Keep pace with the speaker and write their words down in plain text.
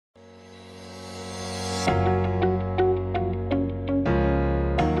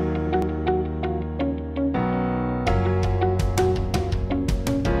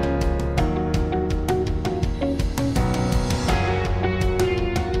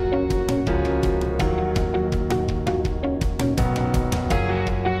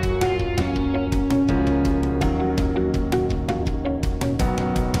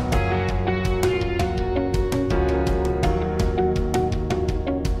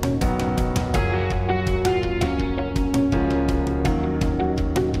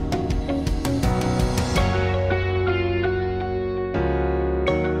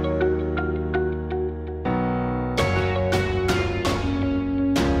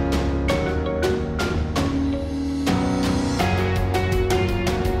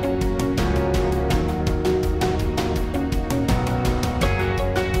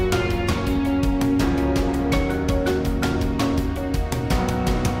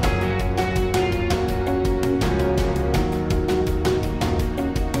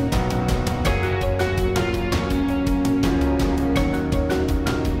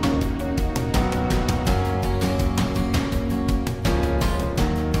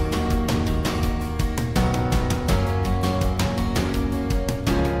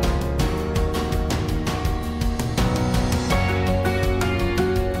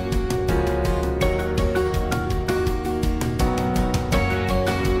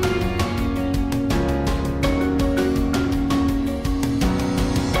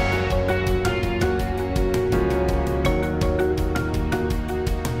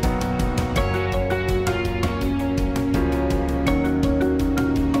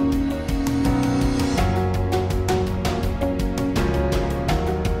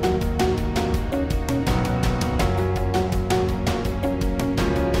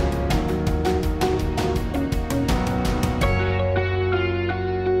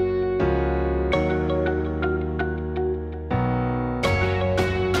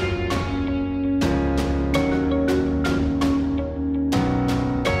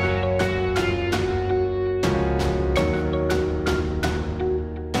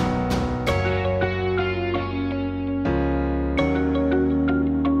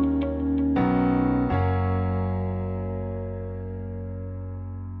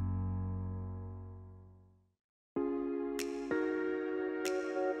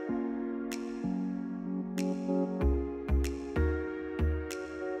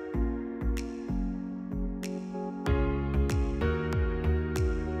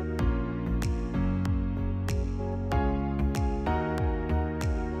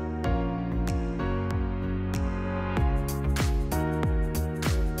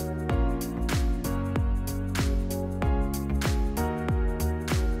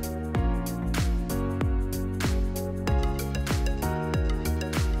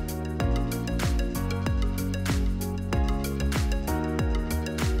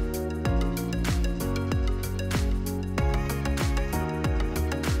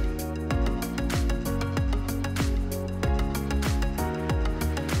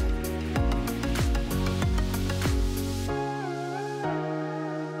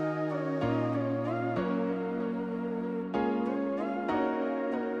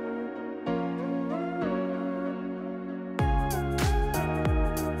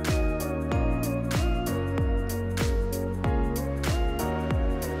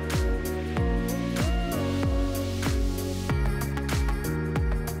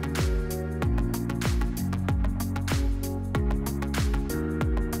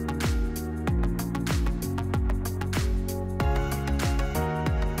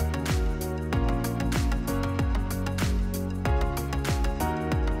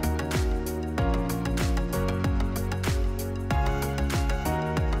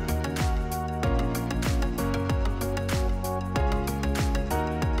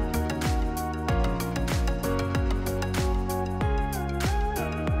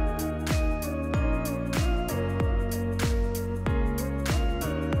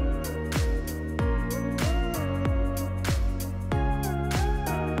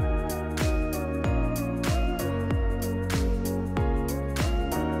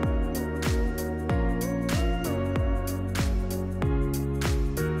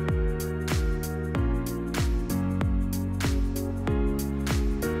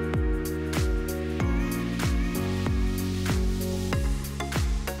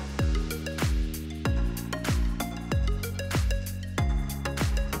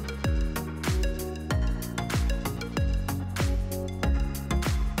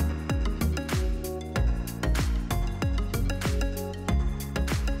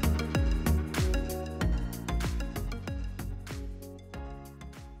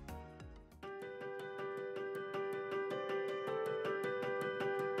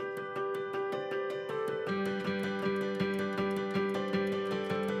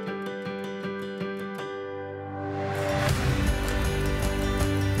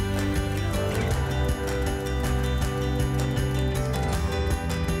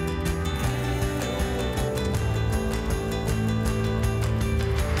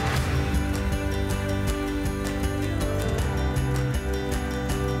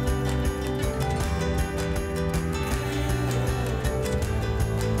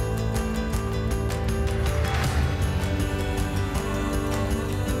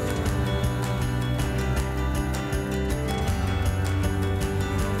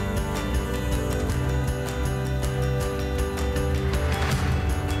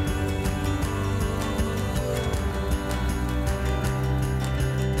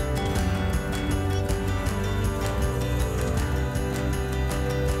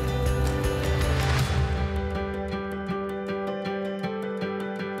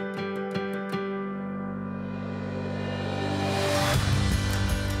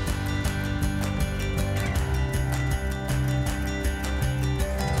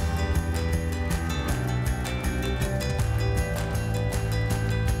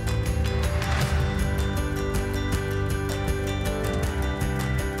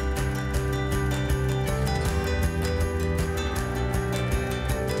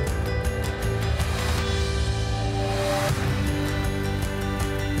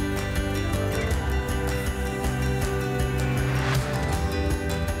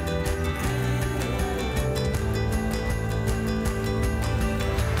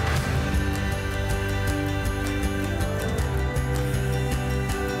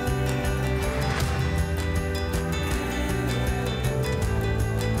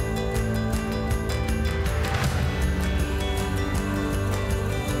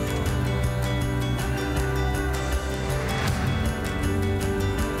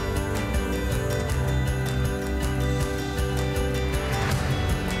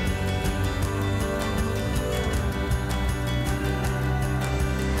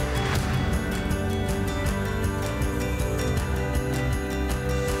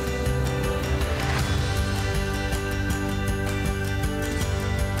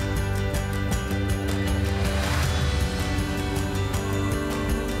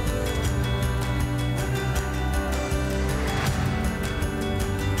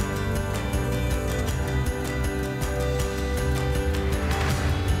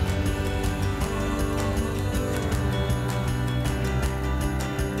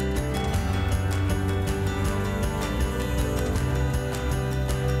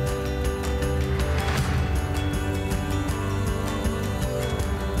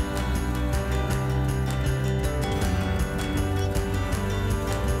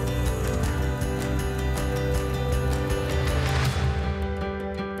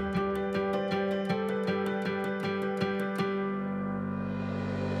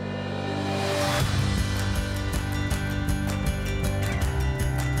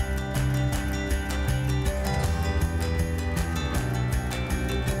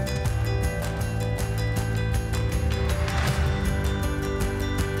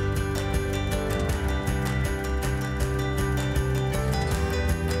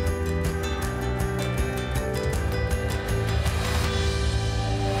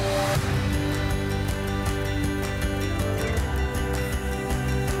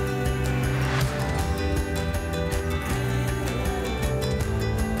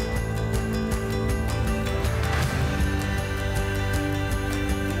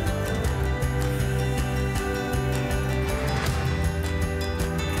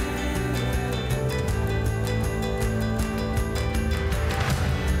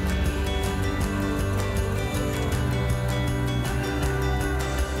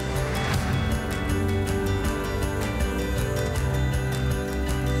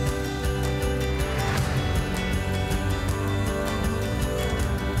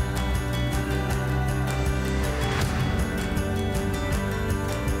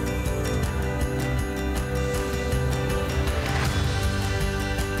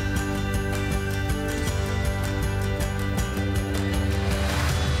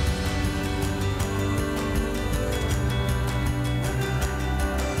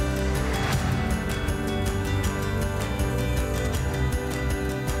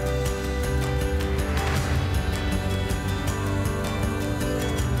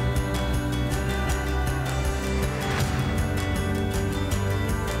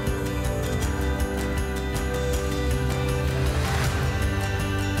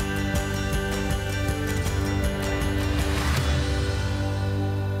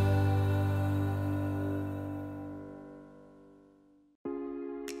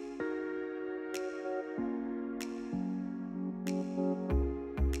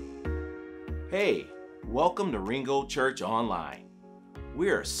Hey, welcome to Ringgold Church Online. We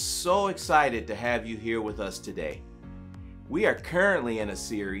are so excited to have you here with us today. We are currently in a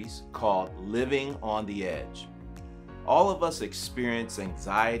series called Living on the Edge. All of us experience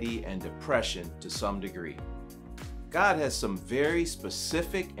anxiety and depression to some degree. God has some very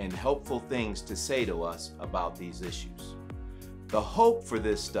specific and helpful things to say to us about these issues. The hope for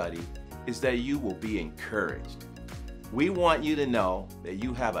this study is that you will be encouraged. We want you to know that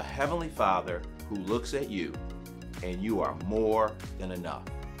you have a Heavenly Father who looks at you and you are more than enough.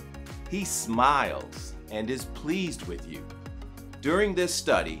 He smiles and is pleased with you. During this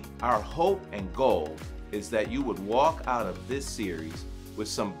study, our hope and goal is that you would walk out of this series with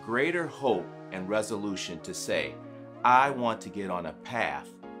some greater hope and resolution to say, I want to get on a path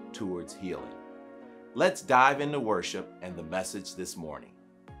towards healing. Let's dive into worship and the message this morning.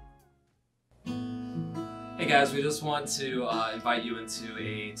 Hey guys, we just want to invite you into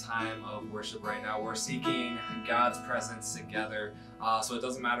a time of worship right now. We're seeking God's presence together. So it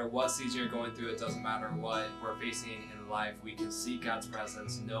doesn't matter what season you're going through, it doesn't matter what we're facing in life, we can seek God's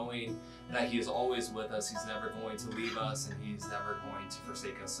presence knowing that He is always with us. He's never going to leave us and He's never going to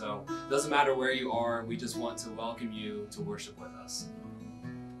forsake us. So it doesn't matter where you are, we just want to welcome you to worship with us.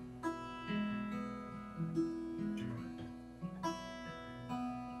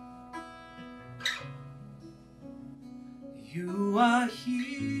 You are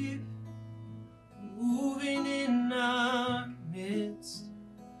here, moving in our midst.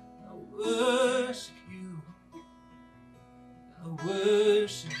 I worship you, I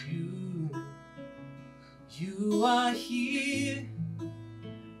worship you. You are here,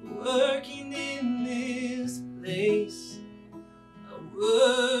 working in this place. I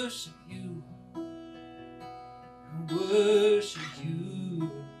worship you, I worship you.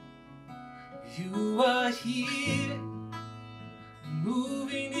 You are here,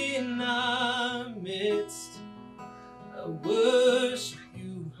 moving in our midst. I worship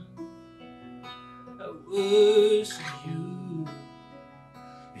you, I worship you.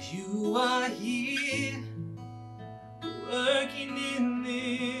 You are here, working in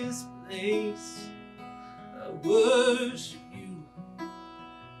this place. I worship you,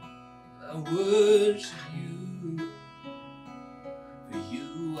 I worship you. For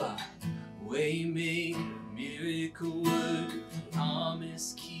you are waymaker, miracle worker,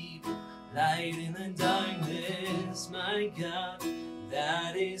 promise keeper, light in the darkness, my God,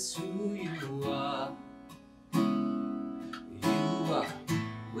 that is who you are. You are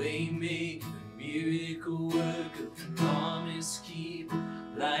waymaker, miracle worker, promise keeper,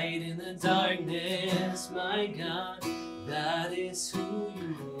 light in the darkness, my God, that is who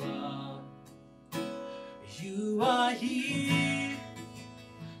you are. You are here,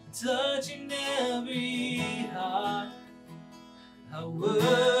 touching every heart. I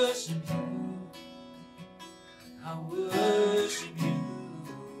worship you, I worship you.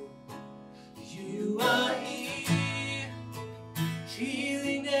 You are here,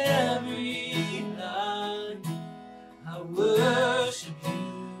 healing every life. I worship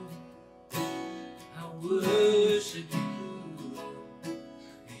you, I worship you.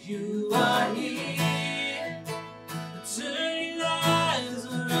 You are here, turning lives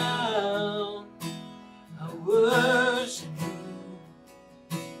around. I worship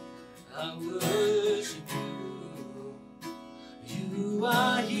you, I worship you. You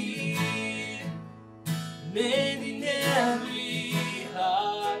are here, mending every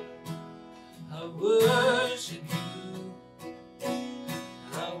heart. I worship you,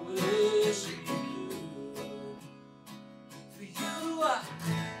 I worship you. For you are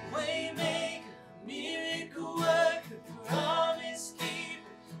waymaker,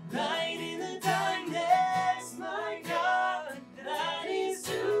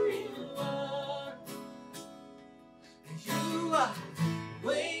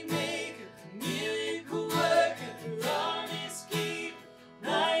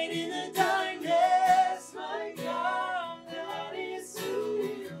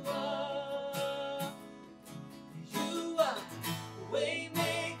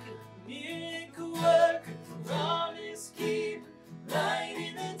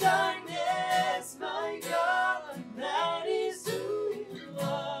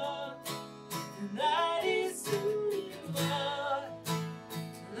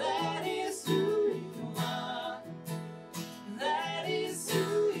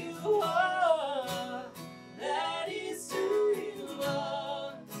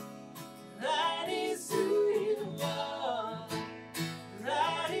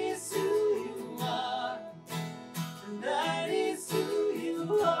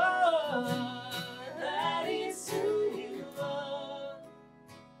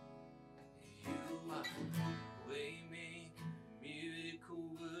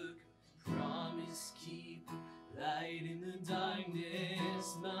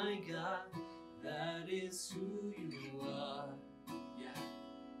 is who you are. Yeah.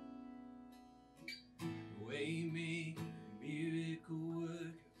 Waymaker, miracle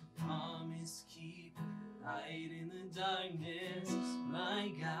worker, promise keeper, light in the darkness,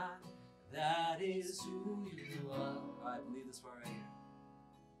 my God, that is who you are. I believe this part right here.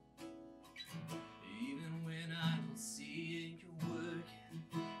 Even when I don't see it, you're working.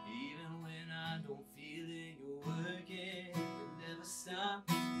 Even when I don't feel it, you're working. You never stop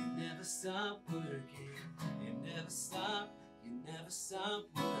working. You never stop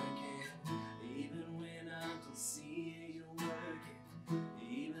working. Even when I don't see it, you're working.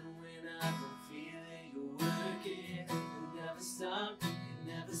 Even when I don't feel it, you're working. You never stop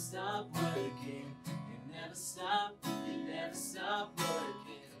working. You never stop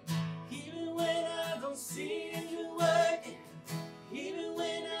working. Even when I don't see it, you're working. Even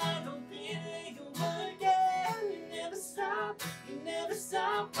when I don't feel it, you're working. You never stop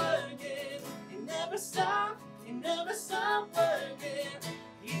working. You never stop working.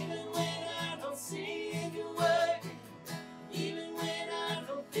 Even when I don't see it, you're working. Even when I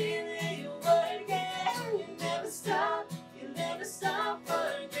don't feel it, you're working. You never stop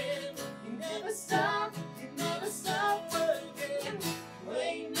working. You never stop working.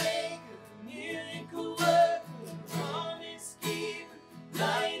 Waymaker, miracle worker, promise keeper,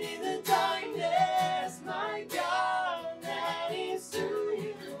 light in the darkness, my God, that is who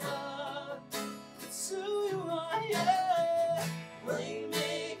you are. It's who you are, yeah.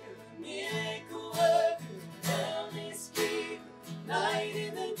 Waymaker, miracle worker, promise keeper, light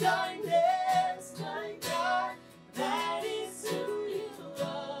in the darkness, my God, that is who you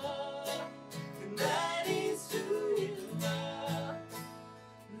are. And that is who you are.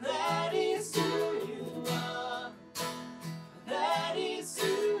 That is who you are. That is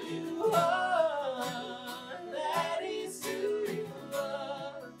who you are. That is who you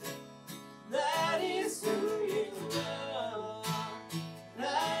are. That is who you are.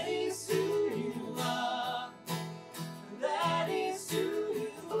 That is who you are. That is who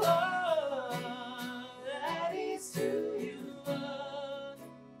you are. That is who you are.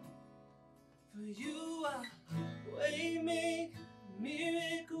 For you are waymaker,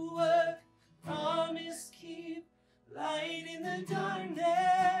 miracle work, promise keep, light in the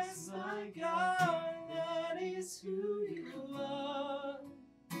darkness, my God, that is who you are.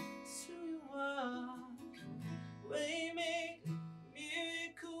 It's who you are. Waymaker,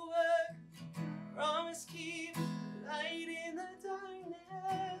 miracle work, promise keep, light in the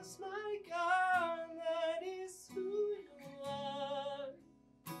darkness, my God, that is who you are.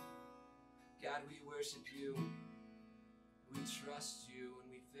 God, we worship you. We trust you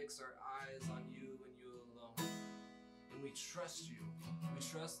and we fix our eyes on you and you alone. And we trust you. We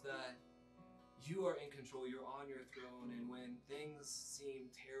trust that you are in control. You're on your throne. And when things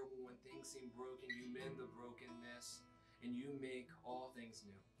seem terrible, when things seem broken, you mend the brokenness and you make all things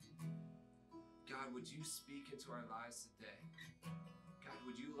new. God, would you speak into our lives today? God,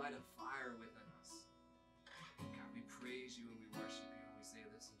 would you light a fire within us? God, we praise you and we worship you and we say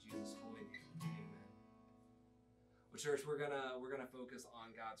this in Jesus' holy name. Amen. Well, church, we're gonna focus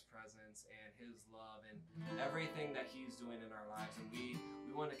on God's presence and His love and everything that He's doing in our lives, and we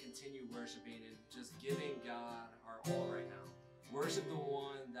want to continue worshiping and just giving God our all right now. Worship the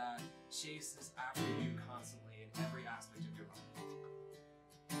one that chases after you constantly in every aspect of your life.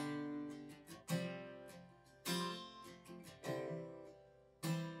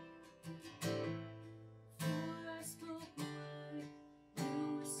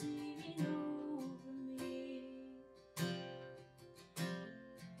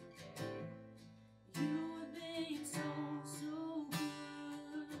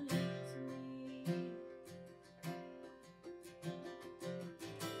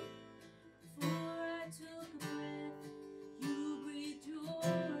 Took a breath, you breathed.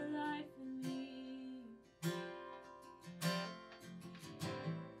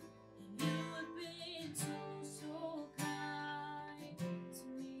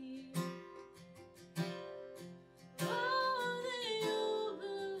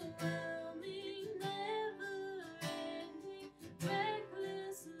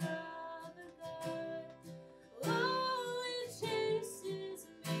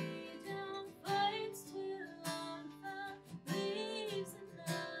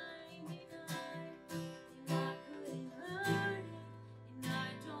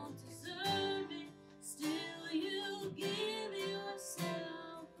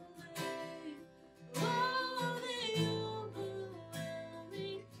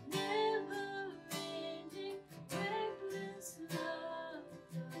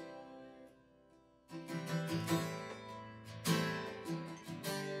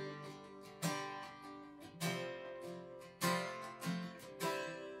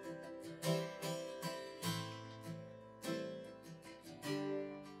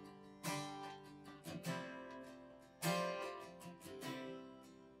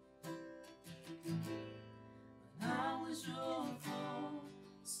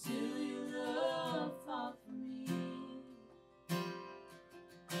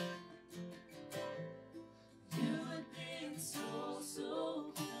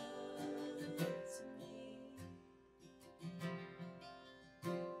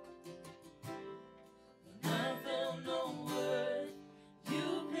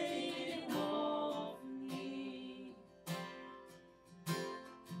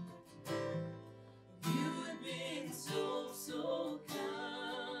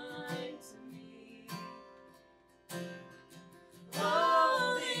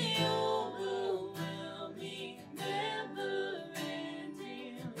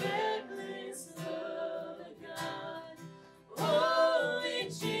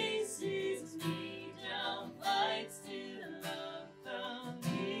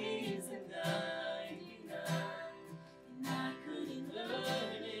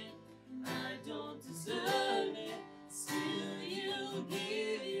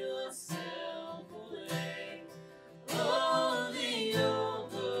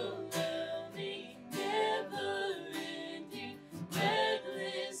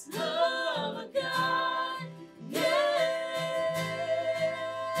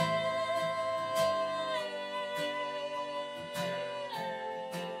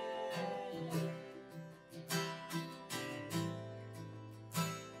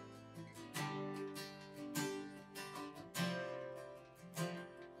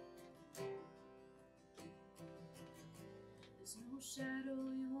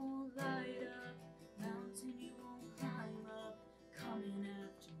 shadow you won't light up, mountain you won't climb up, coming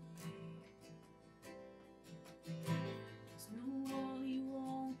after me. There's no wall you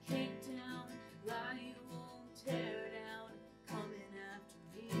won't kick down, lie you won't tear down, coming after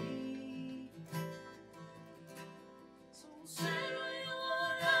me. So shadow you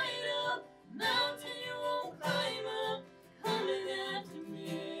won't light up, mountain you won't climb up, coming after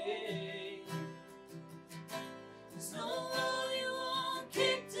me. There's no wall you won't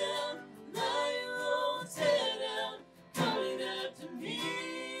kick down, lie you won't tear down, coming after me.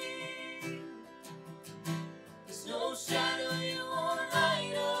 There's no shadow you won't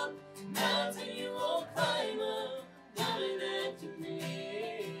light up, mountain you won't climb up, coming after me.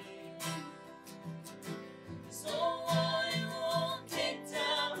 There's no wall you won't kick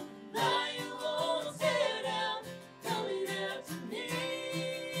down, lie you won't tear down, coming after me.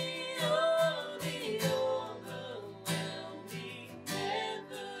 Oh, the overwhelming,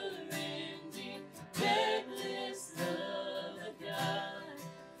 never-ending, reckless love of God.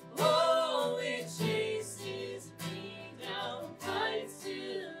 Oh, it chases me down, fights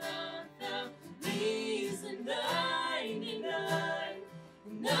till I'm found, leaves the 99,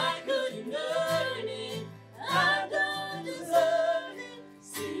 and I couldn't earn it, I don't deserve it,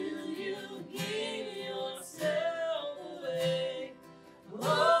 still you gave yourself away.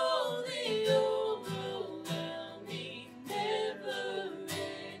 Oh, the overwhelming,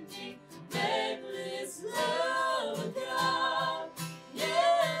 never-ending, reckless love of God.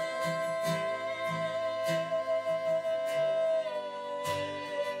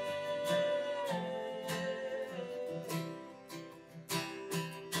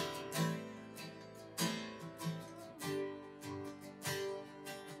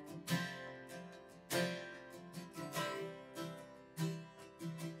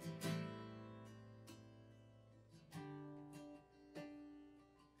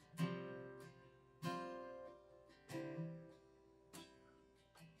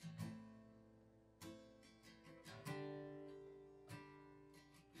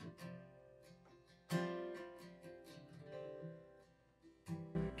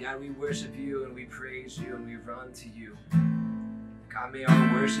 God, we worship you and we praise you and we run to you. God, may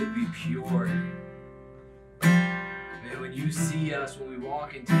our worship be pure. May when you see us, when we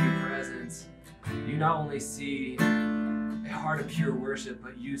walk into your presence, you not only see a heart of pure worship,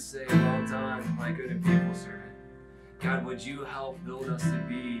 but you say, well done, my good and faithful servant. God, would you help build us to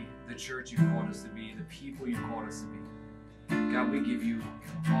be the church you called us to be, the people you called us to be. God, we give you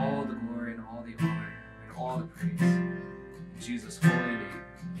all the glory and all the honor and all the praise. In Jesus' holy name,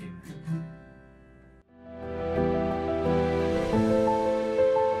 amen.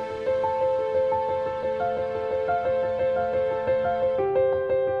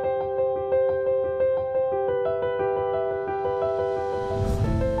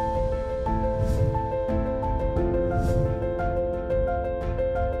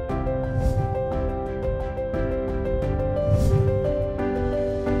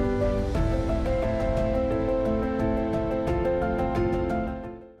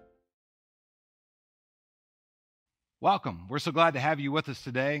 Welcome. We're so glad to have you with us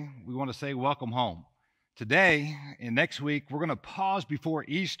today. We want to say welcome home. Today and next week, we're going to pause before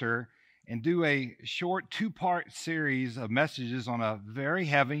Easter and do a short two-part series of messages on a very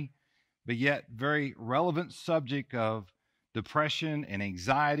heavy but yet very relevant subject of depression and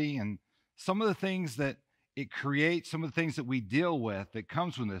anxiety and some of the things that it creates, some of the things that we deal with that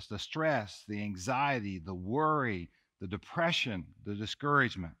comes from this, the stress, the anxiety, the worry, the depression, the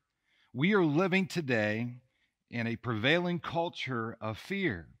discouragement. We are living today in a prevailing culture of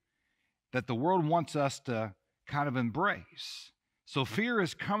fear that the world wants us to kind of embrace. So fear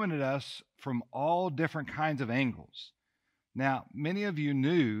is coming at us from all different kinds of angles. Now, many of you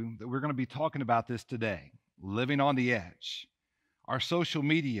knew that we're going to be talking about this today, living on the edge. Our social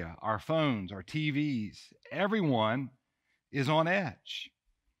media, our phones, our TVs, everyone is on edge.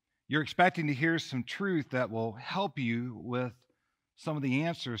 You're expecting to hear some truth that will help you with some of the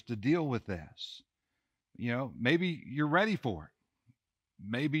answers to deal with this. You know, maybe you're ready for it.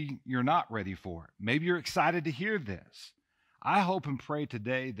 Maybe you're not ready for it. Maybe you're excited to hear this. I hope and pray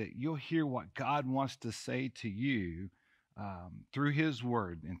today that you'll hear what God wants to say to you through his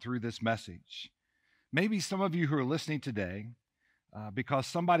word and through this message. Maybe some of you who are listening today, because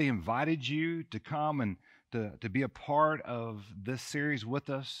somebody invited you to come and to be a part of this series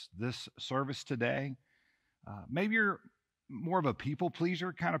with us, this service today. Maybe you're more of a people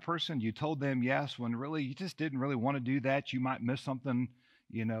pleaser kind of person. You told them yes when really you just didn't really want to do that. You might miss something,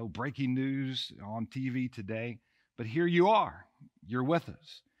 you know, breaking news on TV today. But here you are. You're with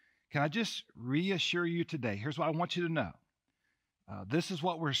us. Can I just reassure you today? Here's what I want you to know. This is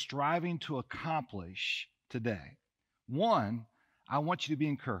what we're striving to accomplish today. One, I want you to be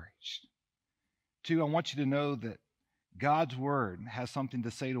encouraged. Two, I want you to know that God's word has something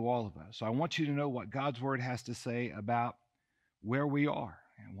to say to all of us. So I want you to know what God's word has to say about where we are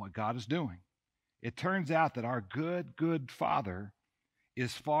and what God is doing. It turns out that our good Father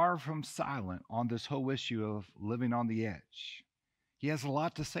is far from silent on this whole issue of living on the edge. He has a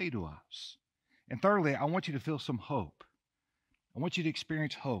lot to say to us. And thirdly, I want you to feel some hope. I want you to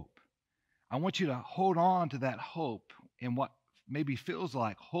experience hope. I want you to hold on to that hope in what maybe feels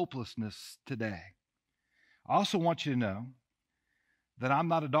like hopelessness today. I also want you to know that I'm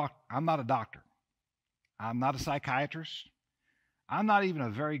not a doctor. I'm not a psychiatrist. I'm not even a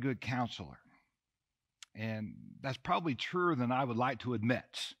very good counselor. And that's probably truer than I would like to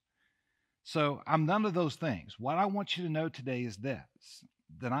admit. So I'm none of those things. What I want you to know today is this,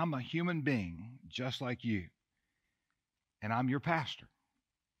 that I'm a human being just like you. And I'm your pastor.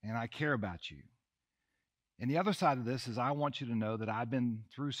 And I care about you. And the other side of this is I want you to know that I've been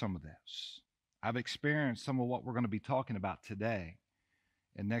through some of this. I've experienced some of what we're going to be talking about today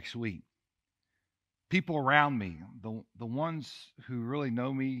and next week. People around me, the ones who really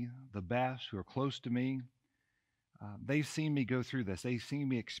know me the best, who are close to me, they've seen me go through this. They've seen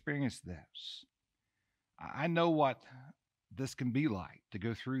me experience this. I know what this can be like to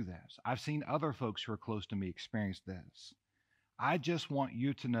go through this. I've seen other folks who are close to me experience this. I just want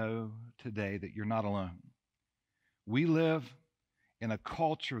you to know today that you're not alone. We live in a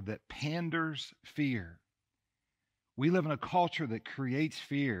culture that panders fear. We live in a culture that creates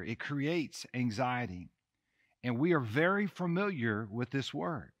fear. It creates anxiety. And we are very familiar with this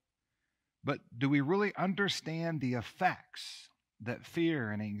word. But do we really understand the effects that fear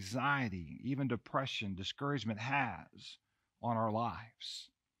and anxiety, even depression, discouragement has on our lives?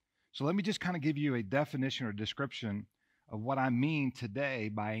 So let me just kind of give you a definition or description of what I mean today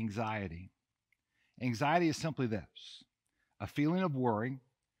by anxiety. Anxiety is simply this: a feeling of worry,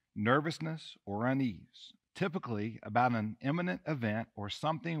 nervousness, or unease, typically about an imminent event or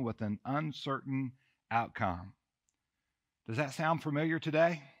something with an uncertain outcome. Does that sound familiar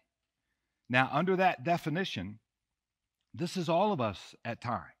today? Now, under that definition, this is all of us at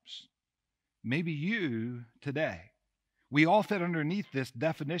times. Maybe you today. We all fit underneath this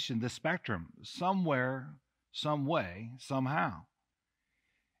definition, this spectrum, somewhere, some way, somehow.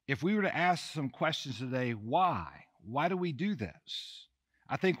 If we were to ask some questions today, why? Why do we do this?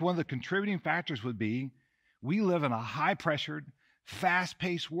 I think one of the contributing factors would be we live in a high-pressured,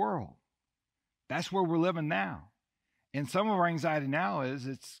 fast-paced world. That's where we're living now. And some of our anxiety now is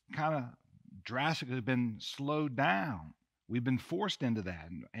it's kind of drastically been slowed down. We've been forced into that.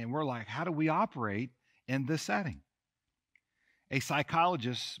 And we're like, how do we operate in this setting? A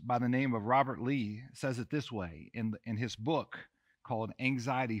psychologist by the name of Robert Lee says it this way in his book called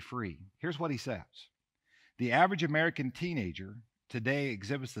Anxiety Free. Here's what he says. The average American teenager today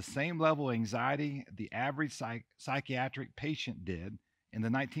exhibits the same level of anxiety the average psychiatric patient did in the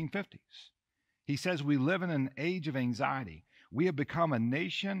 1950s. He says we live in an age of anxiety. We have become a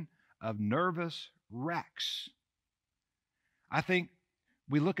nation of nervous wrecks. I think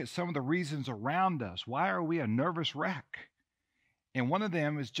we look at some of the reasons around us. Why are we a nervous wreck? And one of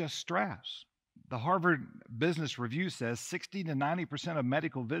them is just stress. The Harvard Business Review says 60 to 90% of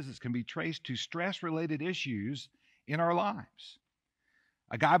medical visits can be traced to stress-related issues in our lives.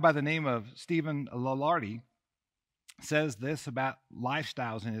 A guy by the name of Stephen Lillardi says this about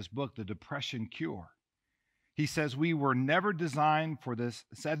lifestyles in his book, The Depression Cure. He says, we were never designed for this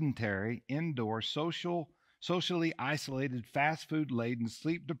sedentary, indoor, socially isolated, fast food-laden,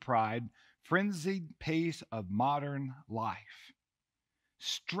 sleep-deprived, frenzied pace of modern life.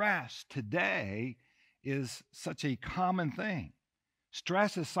 Stress today is such a common thing.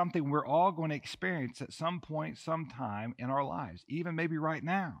 Stress is something we're all going to experience at some point, sometime in our lives, even maybe right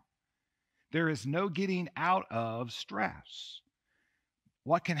now. There is no getting out of stress.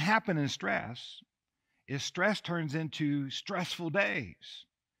 What can happen in stress is stress turns into stressful days.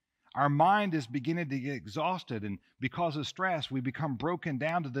 Our mind is beginning to get exhausted, and because of stress, we become broken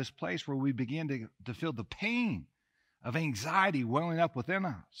down to this place where we begin to feel the pain of anxiety welling up within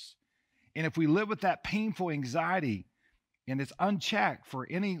us. And if we live with that painful anxiety and it's unchecked for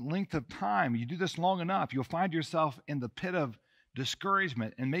any length of time, you do this long enough, you'll find yourself in the pit of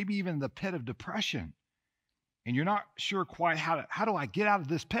discouragement and maybe even the pit of depression. And you're not sure quite how do I get out of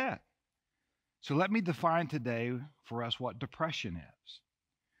this pit? So let me define today for us what depression is.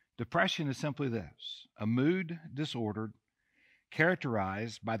 Depression is simply this: a mood disorder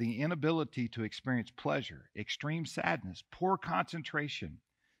characterized by the inability to experience pleasure, extreme sadness, poor concentration,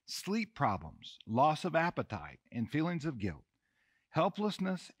 sleep problems, loss of appetite, and feelings of guilt.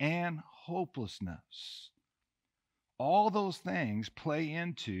 helplessness, and hopelessness. All those things play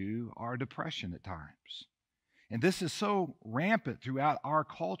into our depression at times. And this is so rampant throughout our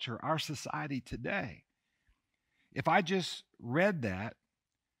culture, our society today. If I just read that,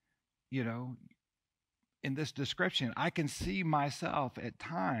 in this description, I can see myself at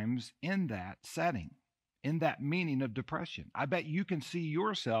times in that setting, in that meaning of depression. I bet you can see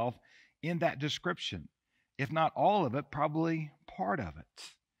yourself in that description. If not all of it, probably part of it.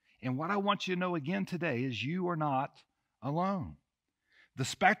 And what I want you to know again today is you are not alone. The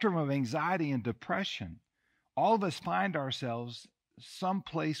spectrum of anxiety and depression, all of us find ourselves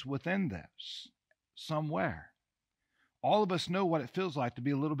someplace within this, somewhere. All of us know what it feels like to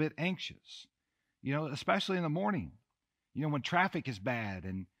be a little bit anxious, especially in the morning, when traffic is bad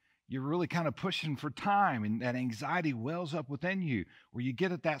and you're really kind of pushing for time and that anxiety wells up within you, or you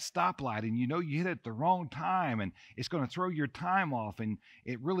get at that stoplight and you hit it at the wrong time and it's going to throw your time off and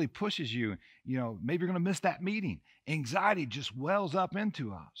it really pushes you, maybe you're going to miss that meeting. Anxiety just wells up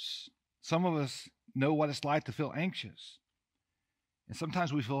into us. Some of us know what it's like to feel anxious. And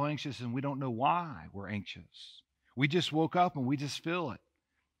sometimes we feel anxious and we don't know why we're anxious. We just woke up and we just feel it,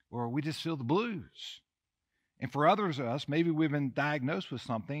 or we just feel the blues. And for others of us, maybe we've been diagnosed with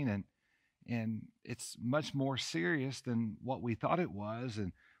something and it's much more serious than what we thought it was.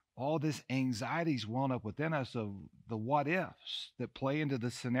 And all this anxiety's welling up within us of the what ifs that play into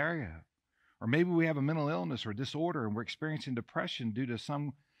this scenario. Or maybe we have a mental illness or disorder and we're experiencing depression due to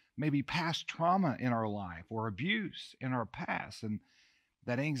some maybe past trauma in our life or abuse in our past. And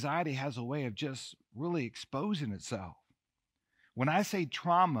that anxiety has a way of just really exposing itself. When I say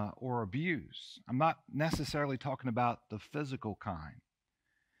trauma or abuse, I'm not necessarily talking about the physical kind.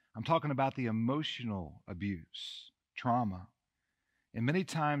 I'm talking about the emotional abuse, trauma. And many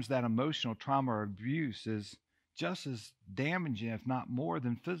times that emotional trauma or abuse is just as damaging, if not more,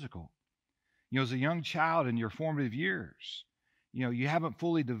 than physical. As a young child in your formative years, you haven't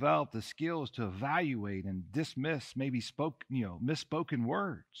fully developed the skills to evaluate and dismiss maybe misspoken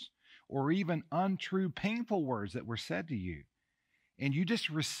words or even untrue, painful words that were said to you. And you just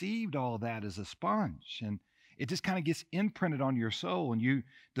received all that as a sponge. And it just kind of gets imprinted on your soul. And you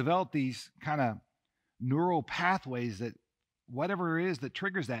develop these kind of neural pathways that whatever it is that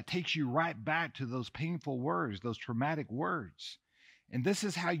triggers that takes you right back to those painful words, those traumatic words. And this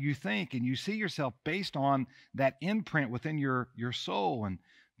is how you think and you see yourself based on that imprint within your soul and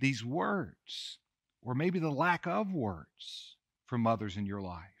these words, or maybe the lack of words from others in your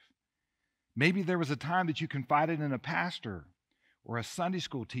life. Maybe there was a time that you confided in a pastor or a Sunday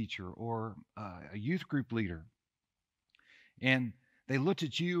school teacher or a youth group leader. And they looked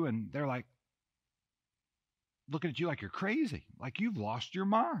at you and they're like, looking at you like you're crazy, like you've lost your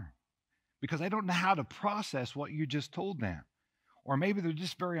mind, because they don't know how to process what you just told them. Or maybe they're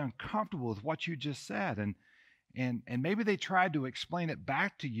just very uncomfortable with what you just said. And maybe they tried to explain it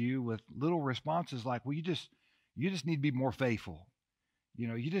back to you with little responses like, well, you just need to be more faithful.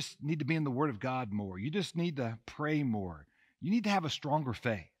 You just need to be in the Word of God more. You just need to pray more. You need to have a stronger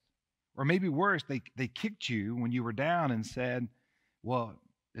faith. Or maybe worse, they kicked you when you were down and said, well,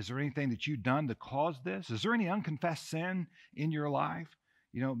 is there anything that you've done to cause this? Is there any unconfessed sin in your life?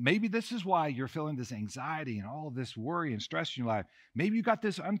 Maybe this is why you're feeling this anxiety and all this worry and stress in your life. Maybe you got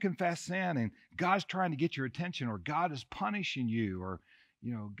this unconfessed sin and God's trying to get your attention, or God is punishing you, or,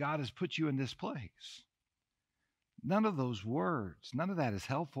 God has put you in this place. None of those words, none of that is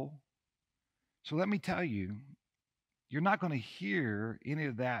helpful. So let me tell you, you're not going to hear any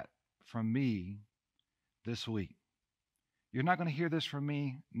of that from me this week. You're not going to hear this from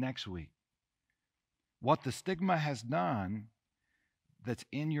me next week. What the stigma has done that's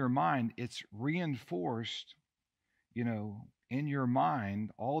in your mind, it's reinforced, in your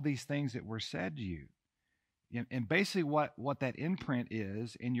mind, all these things that were said to you. And basically what that imprint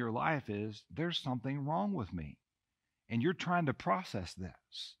is in your life is, there's something wrong with me. And you're trying to process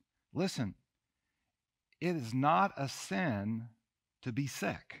this. Listen, it is not a sin to be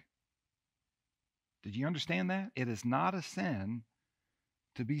sick. Did you understand that? It is not a sin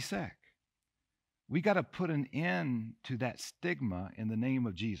to be sick. We got to put an end to that stigma in the name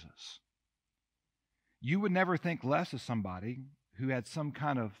of Jesus. You would never think less of somebody who had some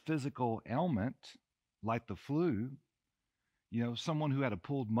kind of physical ailment like the flu, someone who had a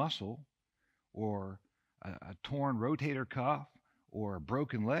pulled muscle or a torn rotator cuff or a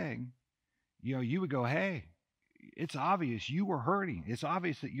broken leg. You would go, hey, it's obvious you were hurting. It's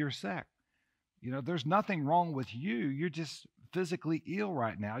obvious that you're sick. There's nothing wrong with you. You're just physically ill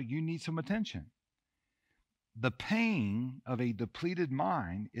right now. You need some attention. The pain of a depleted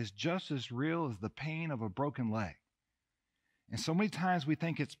mind is just as real as the pain of a broken leg. And so many times we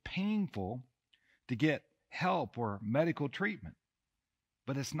think it's painful to get help or medical treatment,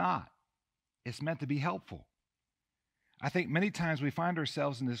 but it's not. It's meant to be helpful. I think many times we find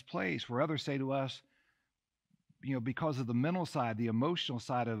ourselves in this place where others say to us, because of the mental side, the emotional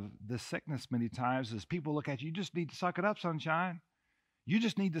side of this sickness, many times, is people look at you, you just need to suck it up, sunshine. You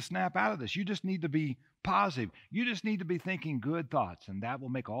just need to snap out of this. You just need to be positive. You just need to be thinking good thoughts, and that will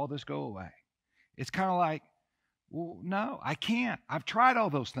make all this go away. It's kind of like, well, no, I can't. I've tried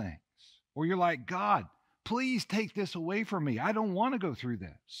all those things. Or you're like, God, please take this away from me. I don't want to go through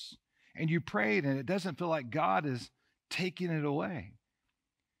this. And you prayed, and it doesn't feel like God is taking it away.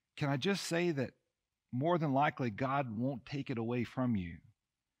 Can I just say that more than likely, God won't take it away from you,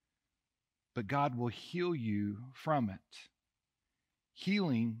 but God will heal you from it.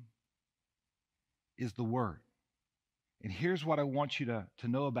 Healing is the word. And here's what I want you to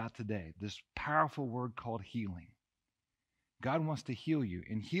know about today, this powerful word called healing. God wants to heal you,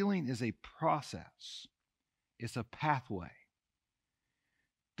 and healing is a process. It's a pathway.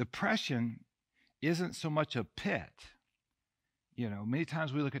 Depression isn't so much a pit. Many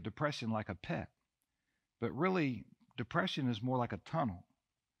times we look at depression like a pit, but really, depression is more like a tunnel.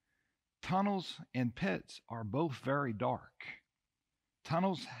 Tunnels and pits are both very dark.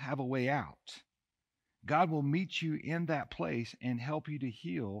 Tunnels have a way out. God will meet you in that place and help you to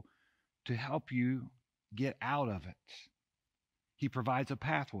heal, to help you get out of it. He provides a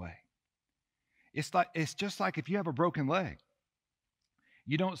pathway. It's just like if you have a broken leg.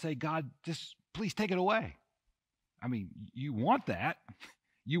 You don't say, God, just please take it away. I mean, you want that.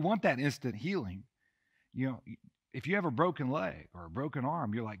 You want that instant healing. If you have a broken leg or a broken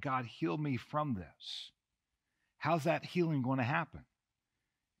arm, you're like, God, heal me from this. How's that healing going to happen?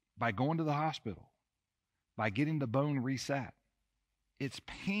 By going to the hospital, by getting the bone reset. It's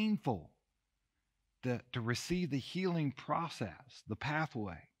painful to receive the healing process, the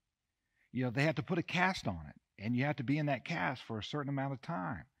pathway. They have to put a cast on it, and you have to be in that cast for a certain amount of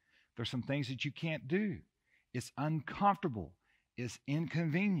time. There's some things that you can't do. It's uncomfortable. It's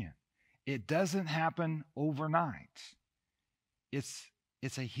inconvenient. It doesn't happen overnight. It's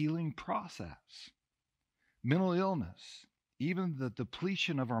a healing process. Mental illness, even the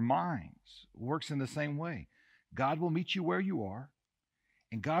depletion of our minds, works in the same way. God will meet you where you are,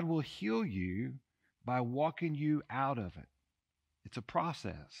 and God will heal you by walking you out of it. It's a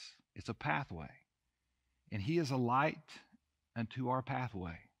process. It's a pathway. And He is a light unto our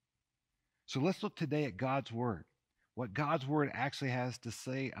pathway. So let's look today at God's Word. What God's Word actually has to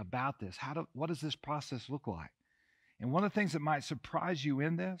say about this. What does this process look like? And one of the things that might surprise you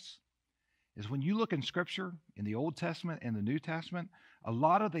in this is when you look in Scripture, in the Old Testament and the New Testament, a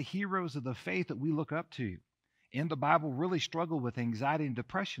lot of the heroes of the faith that we look up to in the Bible really struggle with anxiety and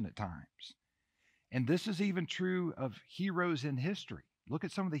depression at times. And this is even true of heroes in history. Look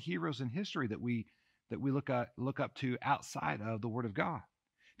at some of the heroes in history that we look up to outside of the Word of God.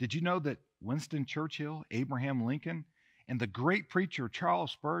 Did you know that Winston Churchill, Abraham Lincoln, and the great preacher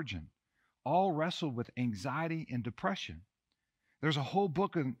Charles Spurgeon all wrestled with anxiety and depression? There's a whole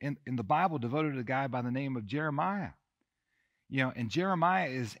book in the Bible devoted to a guy by the name of Jeremiah. And Jeremiah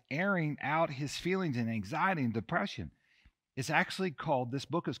is airing out his feelings and anxiety and depression. It's actually called, this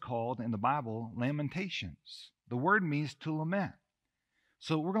book is called in the Bible, Lamentations. The word means to lament.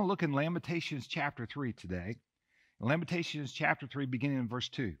 So we're going to look in Lamentations chapter 3 today. Lamentations chapter 3, beginning in verse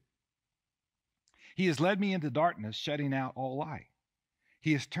 2. He has led me into darkness, shutting out all light.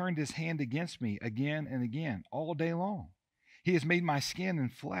 He has turned his hand against me again and again, all day long. He has made my skin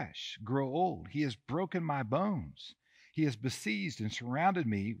and flesh grow old. He has broken my bones. He has besieged and surrounded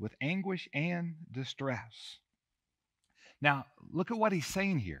me with anguish and distress. Now, look at what he's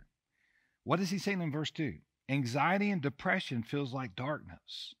saying here. What is he saying in verse 2? Anxiety and depression feels like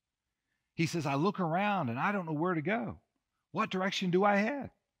darkness. He says, I look around and I don't know where to go. What direction do I head?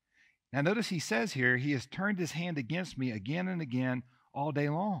 Now, notice he says here, he has turned his hand against me again and again all day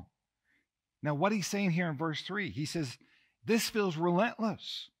long. Now, what he's saying here in verse 3, he says, this feels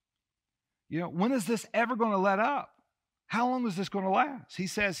relentless. When is this ever going to let up? How long is this going to last? He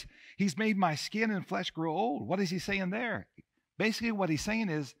says, he's made my skin and flesh grow old. What is he saying there? Basically, what he's saying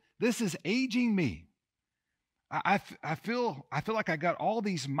is, this is aging me. I feel like I got all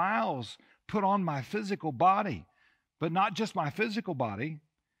these miles put on my physical body, but not just my physical body,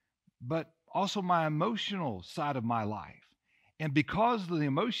 but also my emotional side of my life. And because of the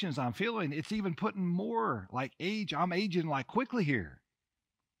emotions I'm feeling, it's even putting more like age. I'm aging like quickly here.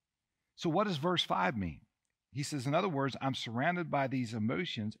 So what does verse 5 mean? He says, in other words, I'm surrounded by these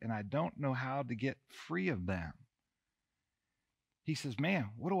emotions and I don't know how to get free of them. He says, man,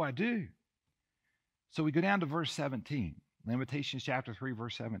 what do I do? So we go down to verse 17. Lamentations chapter 3,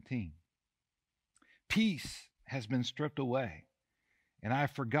 verse 17. Peace has been stripped away, and I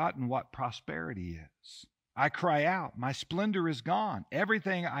have forgotten what prosperity is. I cry out, my splendor is gone.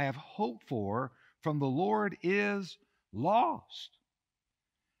 Everything I have hoped for from the Lord is lost.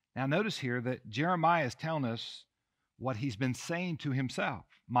 Now notice here that Jeremiah is telling us what he's been saying to himself.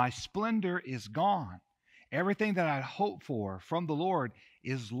 My splendor is gone. Everything that I'd hoped for from the Lord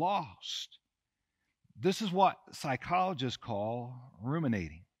is lost. This is what psychologists call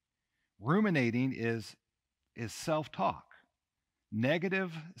ruminating. Ruminating is self-talk,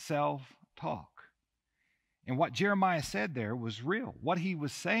 negative self-talk. And what Jeremiah said there was real. What he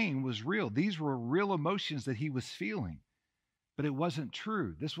was saying was real. These were real emotions that he was feeling, but it wasn't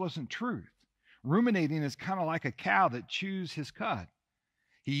true. This wasn't truth. Ruminating is kind of like a cow that chews his cud.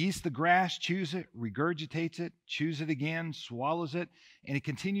 He eats the grass, chews it, regurgitates it, chews it again, swallows it, and he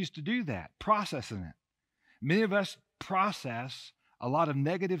continues to do that, processing it. Many of us process a lot of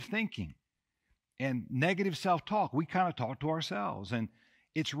negative thinking and negative self-talk. We kind of talk to ourselves, and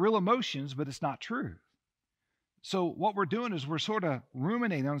it's real emotions, but it's not truth. So what we're doing is we're sort of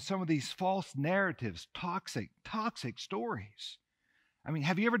ruminating on some of these false narratives, toxic stories. I mean,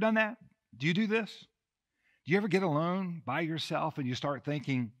 have you ever done that? Do you do this? Do you ever get alone by yourself and you start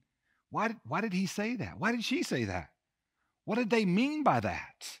thinking, why did he say that? Why did she say that? What did they mean by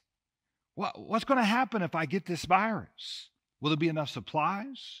that? What's going to happen if I get this virus? Will there be enough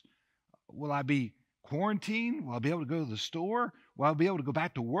supplies? Will I be quarantined? Will I be able to go to the store? Will I be able to go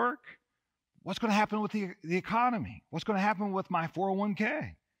back to work? What's going to happen with the economy? What's going to happen with my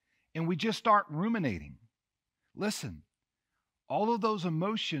 401k? And we just start ruminating. Listen, all of those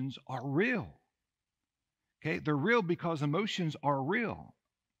emotions are real. Okay, they're real because emotions are real.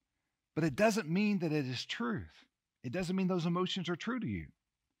 But it doesn't mean that it is truth. It doesn't mean those emotions are true to you.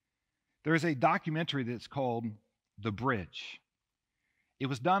 There is a documentary that's called The Bridge. It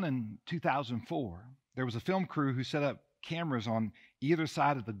was done in 2004. There was a film crew who set up cameras on either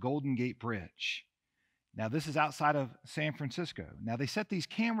side of the Golden Gate Bridge. Now, this is outside of San Francisco. Now, they set these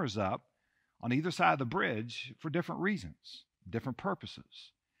cameras up on either side of the bridge for different reasons, different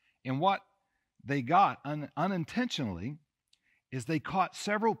purposes. And what they got unintentionally is they caught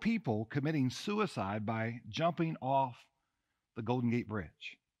several people committing suicide by jumping off the Golden Gate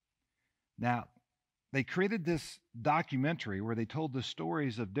Bridge. Now, they created this documentary where they told the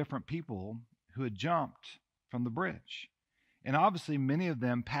stories of different people who had jumped from the bridge. And obviously, many of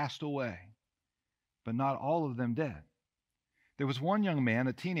them passed away, but not all of them did. There was one young man,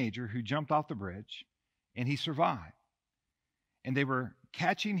 a teenager, who jumped off the bridge, and he survived. And they were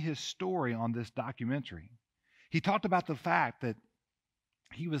catching his story on this documentary. He talked about the fact that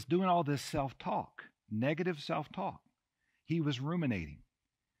he was doing all this self-talk, negative self-talk. He was ruminating.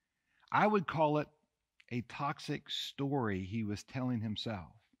 I would call it a toxic story he was telling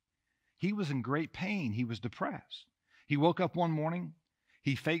himself. He was in great pain. He was depressed. He woke up one morning.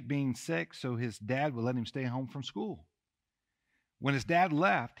 He faked being sick so his dad would let him stay home from school. When his dad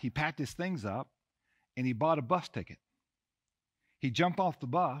left, he packed his things up and he bought a bus ticket. He jumped on the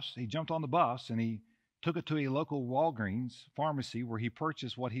bus, and he took it to a local Walgreens pharmacy where he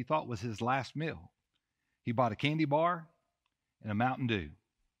purchased what he thought was his last meal. He bought a candy bar and a Mountain Dew.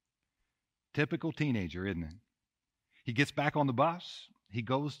 Typical teenager, isn't it? He gets back on the bus. He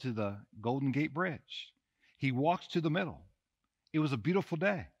goes to the Golden Gate Bridge. He walks to the middle. It was a beautiful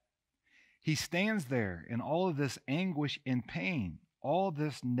day. He stands there in all of this anguish and pain, all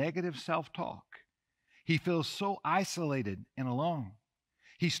this negative self-talk. He feels so isolated and alone.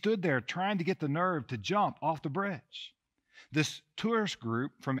 He stood there trying to get the nerve to jump off the bridge. This tourist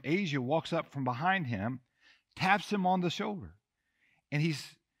group from Asia walks up from behind him, taps him on the shoulder, and he's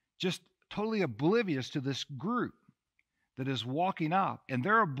just totally oblivious to this group that is walking up, and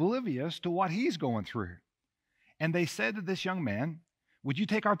they're oblivious to what he's going through. And they said to this young man, "Would you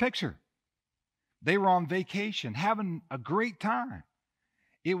take our picture?" They were on vacation, having a great time.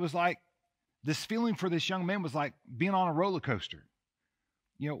 It was like this feeling for this young man was like being on a roller coaster.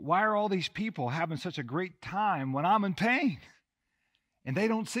 You know, why are all these people having such a great time when I'm in pain? And they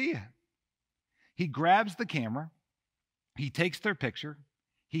don't see it. He grabs the camera. He takes their picture.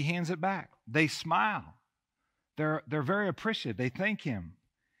 He hands it back. They smile. They're very appreciative. They thank him.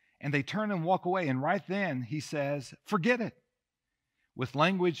 And they turn and walk away. And right then he says, "Forget it," with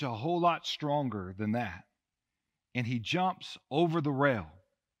language a whole lot stronger than that. And he jumps over the rail.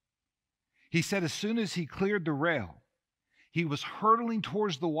 He said as soon as he cleared the rail, he was hurtling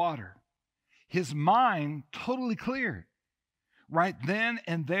towards the water. His mind totally cleared. Right then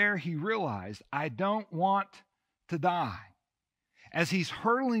and there, he realized, I don't want to die. As he's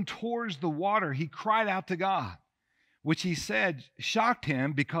hurtling towards the water, he cried out to God, which he said shocked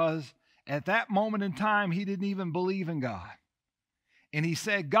him because at that moment in time, he didn't even believe in God. And he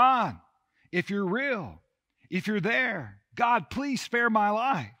said, God, if you're real, if you're there, God, please spare my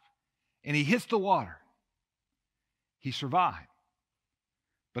life. And he hits the water. He survived.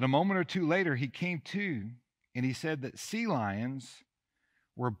 But a moment or two later, he came to, and he said that sea lions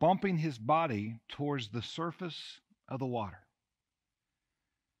were bumping his body towards the surface of the water.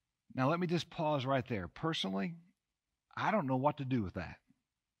 Now, let me just pause right there. Personally, I don't know what to do with that.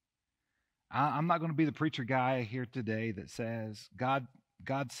 I'm not going to be the preacher guy here today that says God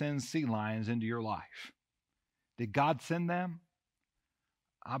sends sea lions into your life. Did God send them?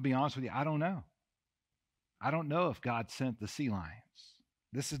 I'll be honest with you, I don't know. I don't know if God sent the sea lions.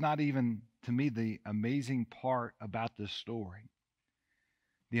 This is not even, to me, the amazing part about this story.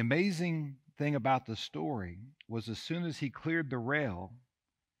 The amazing thing about the story was as soon as he cleared the rail,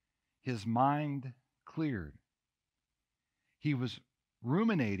 his mind cleared. He was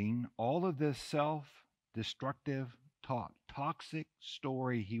ruminating all of this self-destructive talk, toxic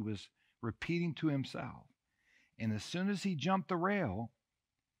story he was repeating to himself. And as soon as he jumped the rail,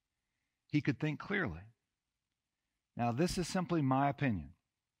 he could think clearly. Now, this is simply my opinion.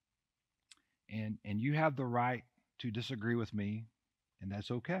 And you have the right to disagree with me, and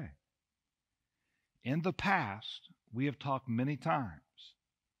that's okay. In the past, we have talked many times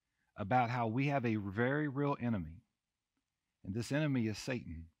about how we have a very real enemy. And this enemy is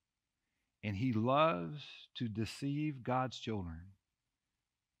Satan. And he loves to deceive God's children.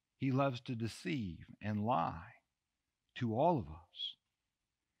 He loves to deceive and lie to all of us.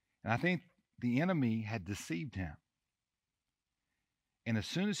 And I think the enemy had deceived him. And as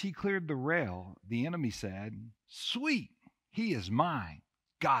soon as he cleared the rail, the enemy said, "Sweet, he is mine.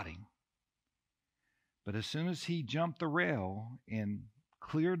 Got him." But as soon as he jumped the rail and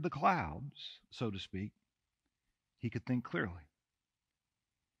cleared the clouds, so to speak, he could think clearly.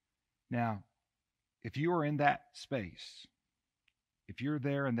 Now, if you are in that space, if you're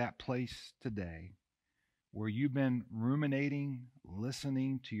there in that place today where you've been ruminating,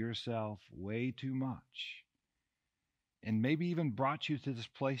 listening to yourself way too much, and maybe even brought you to this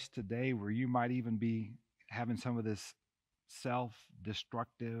place today where you might even be having some of this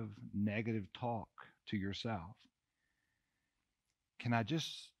self-destructive, negative talk to yourself, can I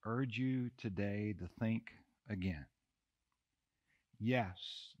just urge you today to think again?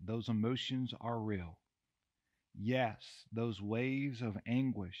 Yes, those emotions are real. Yes, those waves of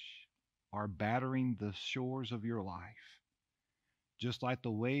anguish are battering the shores of your life. Just like the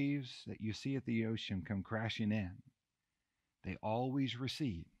waves that you see at the ocean come crashing in, they always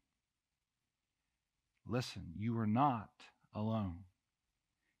recede. Listen, you are not alone.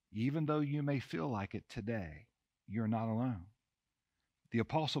 Even though you may feel like it today, you're not alone. The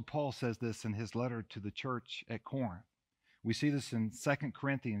Apostle Paul says this in his letter to the church at Corinth. We see this in 2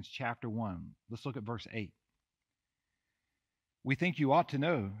 Corinthians chapter 1. Let's look at verse 8. We think you ought to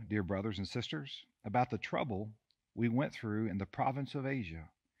know, dear brothers and sisters, about the trouble we went through in the province of Asia.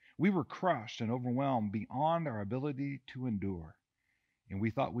 We were crushed and overwhelmed beyond our ability to endure, and we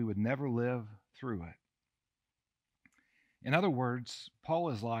thought we would never live through it. In other words, Paul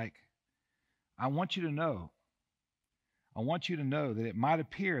is like, I want you to know that it might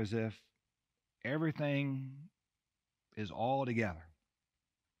appear as if everything is all together.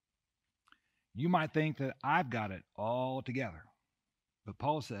 You might think that I've got it all together, but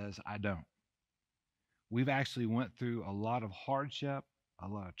Paul says I don't. We've actually went through a lot of hardship, a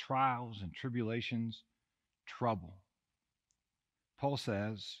lot of trials and tribulations, trouble. Paul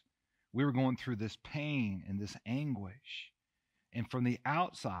says we were going through this pain and this anguish. And from the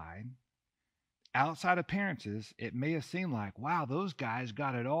outside appearances, it may have seemed like, wow, those guys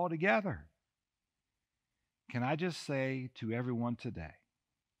got it all together. Can I just say to everyone today,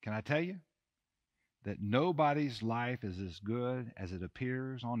 can I tell you that nobody's life is as good as it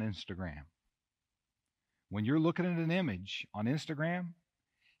appears on Instagram? When you're looking at an image on Instagram,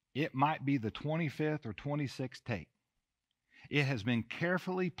 it might be the 25th or 26th take. It has been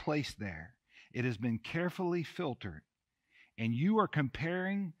carefully placed there. It has been carefully filtered. And you are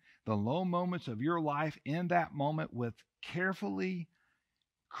comparing the low moments of your life in that moment with carefully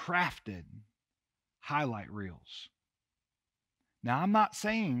crafted highlight reels. Now, I'm not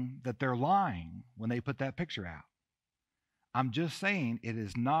saying that they're lying when they put that picture out. I'm just saying it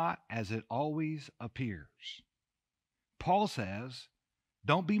is not as it always appears. Paul says,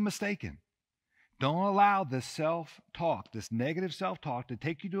 don't be mistaken. Don't allow this self-talk, this negative self-talk, to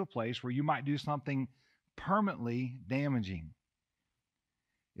take you to a place where you might do something permanently damaging.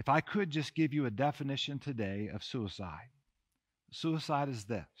 If I could just give you a definition today of suicide. Suicide is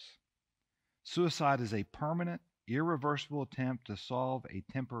this. Suicide is a permanent irreversible attempt to solve a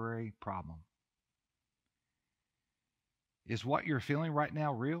temporary problem. Is what you're feeling right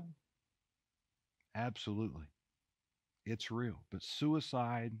now real? Absolutely. It's real. But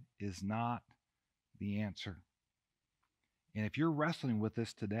suicide is not the answer. And if you're wrestling with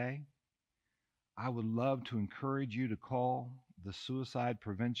this today, I would love to encourage you to call the suicide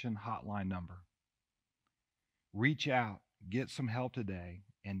prevention hotline number. Reach out, get some help today,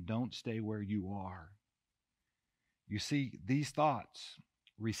 and don't stay where you are. You see, these thoughts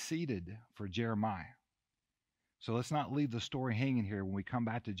receded for Jeremiah. So let's not leave the story hanging here when we come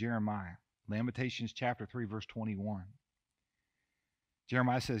back to Jeremiah. Lamentations chapter 3, verse 21.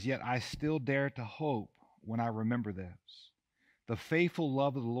 Jeremiah says, "Yet I still dare to hope when I remember this. The faithful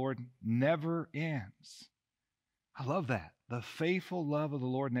love of the Lord never ends." I love that. The faithful love of the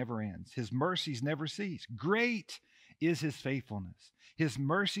Lord never ends. His mercies never cease. Great is his faithfulness. His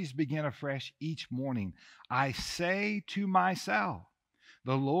mercies begin afresh each morning. I say to myself,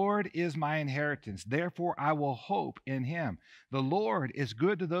 the Lord is my inheritance. Therefore, I will hope in him. The Lord is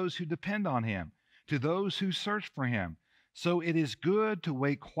good to those who depend on him, to those who search for him. So it is good to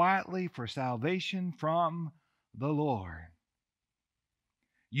wait quietly for salvation from the Lord.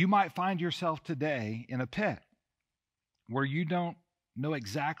 You might find yourself today in a pit where you don't know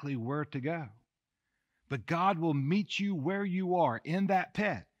exactly where to go. But God will meet you where you are in that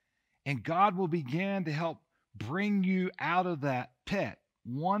pit, and God will begin to help bring you out of that pit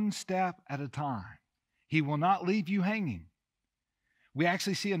one step at a time. He will not leave you hanging. We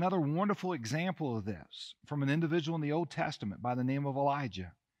actually see another wonderful example of this from an individual in the Old Testament by the name of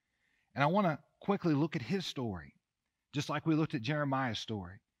Elijah. And I want to quickly look at his story, just like we looked at Jeremiah's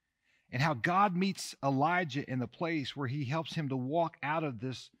story, and how God meets Elijah in the place where he helps him to walk out of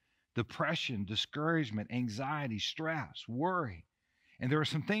this depression, discouragement, anxiety, stress, worry. And there are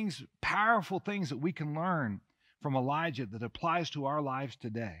some things, powerful things that we can learn from Elijah that applies to our lives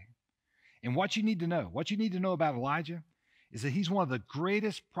today. And what you need to know about Elijah is that he's one of the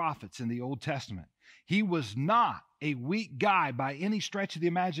greatest prophets in the Old Testament. He was not a weak guy by any stretch of the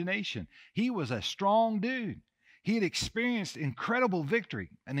imagination. He was a strong dude. He had experienced an incredible victory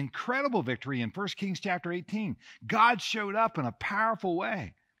in 1 Kings chapter 18. God showed up in a powerful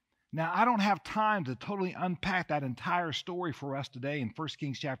way. Now, I don't have time to totally unpack that entire story for us today in 1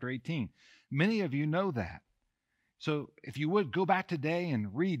 Kings chapter 18. Many of you know that. So if you would, go back today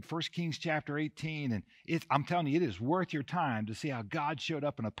and read 1 Kings chapter 18. And I'm telling you, it is worth your time to see how God showed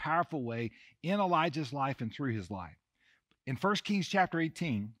up in a powerful way in Elijah's life and through his life. In 1 Kings chapter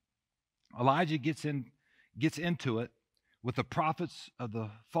 18, Elijah gets into it with the prophets of the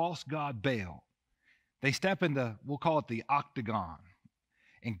false god Baal. They step into, we'll call it the octagon.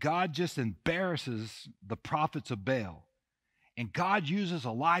 And God just embarrasses the prophets of Baal. And God uses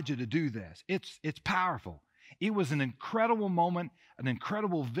Elijah to do this. It's powerful. It was an incredible moment, an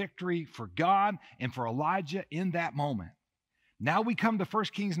incredible victory for God and for Elijah in that moment. Now we come to 1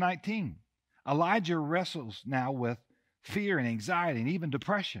 Kings 19. Elijah wrestles now with fear and anxiety and even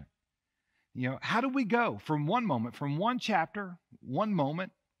depression. You know, how do we go from one moment, from one chapter, one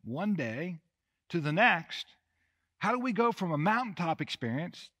moment, one day to the next? How do we go from a mountaintop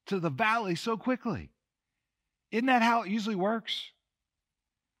experience to the valley so quickly? Isn't that how it usually works?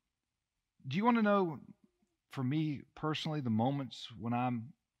 Do you want to know, for me personally, the moments when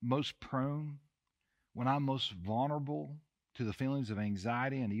I'm most prone, when I'm most vulnerable to the feelings of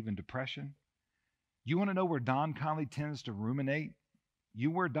anxiety and even depression? You want to know where Don Conley tends to ruminate?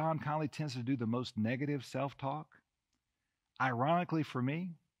 Where Don Conley tends to do the most negative self-talk? Ironically for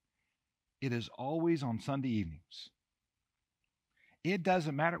me, it is always on Sunday evenings. It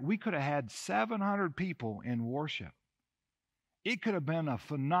doesn't matter. We could have had 700 people in worship. It could have been a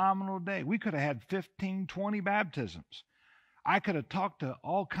phenomenal day. We could have had 15, 20 baptisms. I could have talked to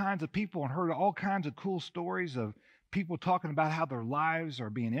all kinds of people and heard all kinds of cool stories of people talking about how their lives are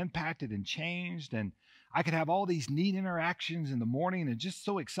being impacted and changed. And I could have all these neat interactions in the morning and just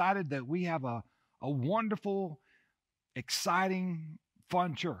so excited that we have a wonderful, exciting,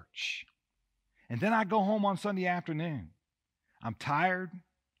 fun church. And then I go home on Sunday afternoon. I'm tired.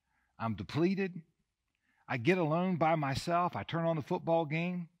 I'm depleted. I get alone by myself. I turn on the football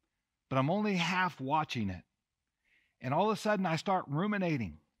game, but I'm only half watching it. And all of a sudden I start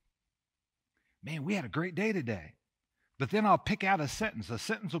ruminating. Man, we had a great day today. But then I'll pick out a sentence. A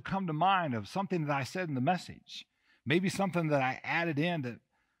sentence will come to mind of something that I said in the message. Maybe something that I added in that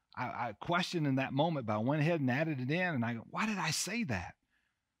I questioned in that moment, but I went ahead and added it in, and I go, why did I say that?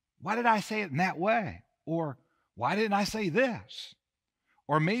 Why did I say it in that way? Or why didn't I say this?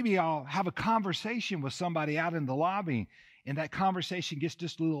 Or maybe I'll have a conversation with somebody out in the lobby, and that conversation gets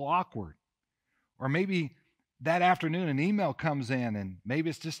just a little awkward. Or maybe that afternoon, an email comes in, and maybe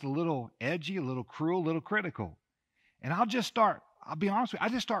it's just a little edgy, a little cruel, a little critical. And I'll be honest with you, I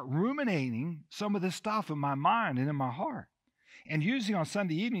just start ruminating some of this stuff in my mind and in my heart. And usually on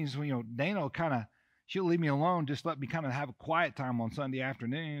Sunday evenings, when, Dana will she'll leave me alone, just let me kind of have a quiet time on Sunday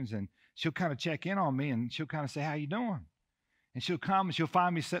afternoons, and she'll kind of check in on me, and she'll kind of say, how you doing? And she'll come, and she'll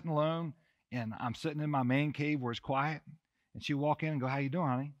find me sitting alone, and I'm sitting in my man cave where it's quiet, and she'll walk in and go, how you doing,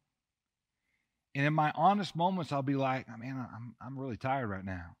 honey? And in my honest moments, I'll be like, man, I'm really tired right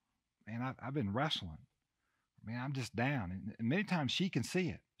now. Man, I've been wrestling. Man, I'm just down. And many times she can see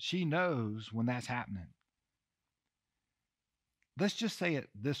it. She knows when that's happening. Let's just say it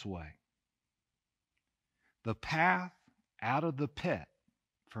this way. The path out of the pit,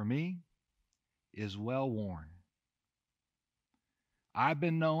 for me, is well worn. I've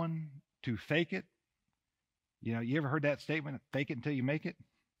been known to fake it. You ever heard that statement, fake it until you make it?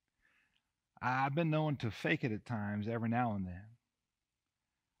 I've been known to fake it at times, every now and then.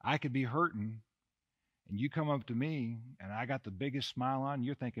 I could be hurting, and you come up to me, and I got the biggest smile on, and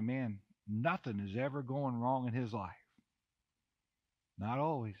you're thinking, man, nothing is ever going wrong in his life. Not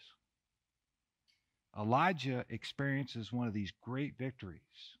always. Elijah experiences one of these great victories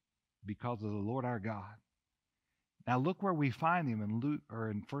because of the Lord our God. Now look where we find him in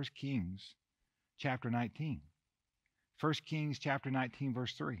 1 Kings chapter 19. 1 Kings chapter 19,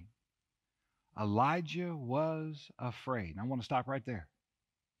 verse 3. Elijah was afraid. I want to stop right there.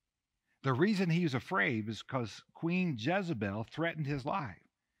 The reason he was afraid was because Queen Jezebel threatened his life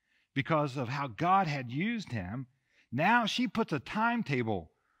because of how God had used him. Now she puts a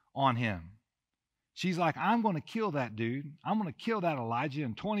timetable on him. She's like, I'm going to kill that dude. I'm going to kill that Elijah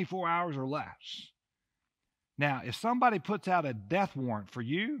in 24 hours or less. Now, if somebody puts out a death warrant for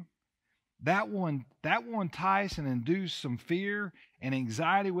you, that will entice and induce some fear and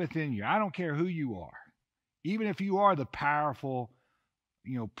anxiety within you. I don't care who you are. Even if you are the powerful,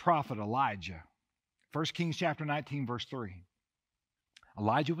 prophet Elijah. 1 Kings chapter 19, verse 3.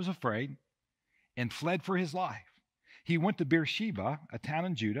 Elijah was afraid and fled for his life. He went to Beersheba, a town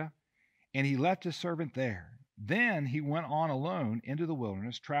in Judah, and he left his servant there. Then he went on alone into the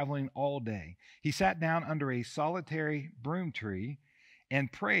wilderness, traveling all day. He sat down under a solitary broom tree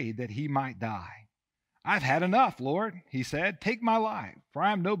and prayed that he might die. I've had enough, Lord, he said. Take my life, for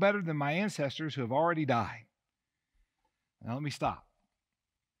I am no better than my ancestors who have already died. Now let me stop.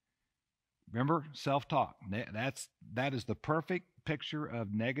 Remember, self-talk. That is the perfect picture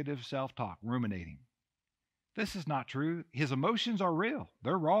of negative self-talk, ruminating. This is not true. His emotions are real.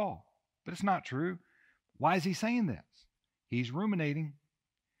 They're raw, but it's not true. Why is he saying this? He's ruminating.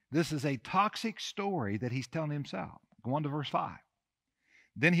 This is a toxic story that he's telling himself. Go on to verse 5.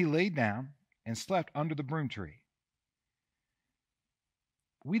 Then he laid down and slept under the broom tree.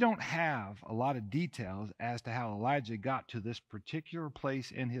 We don't have a lot of details as to how Elijah got to this particular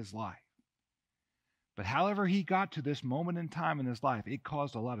place in his life. But however he got to this moment in time in his life, it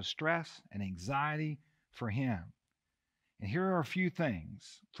caused a lot of stress and anxiety for him. And here are a few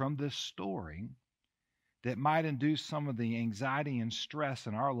things from this story that might induce some of the anxiety and stress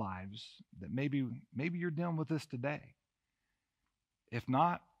in our lives that maybe you're dealing with this today. If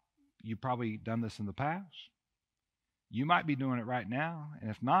not, you've probably done this in the past. You might be doing it right now. And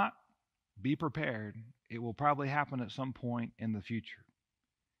if not, be prepared. It will probably happen at some point in the future.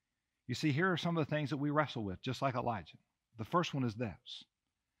 You see, here are some of the things that we wrestle with, just like Elijah. The first one is this: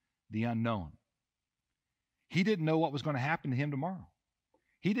 the unknown. He didn't know what was going to happen to him tomorrow.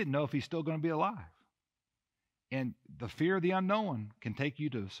 He didn't know if he's still going to be alive. And the fear of the unknown can take you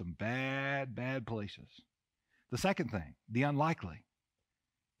to some bad, bad places. The second thing, the unlikely.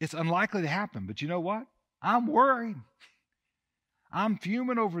 It's unlikely to happen, but you know what? I'm worried. I'm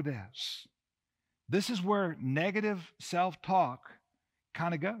fuming over this. This is where negative self-talk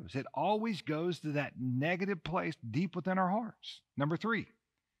kind of goes. It always goes to that negative place deep within our hearts. Number 3,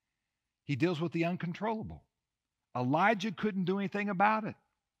 he deals with the uncontrollable. Elijah couldn't do anything about it.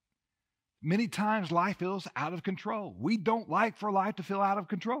 Many times life feels out of control. We don't like for life to feel out of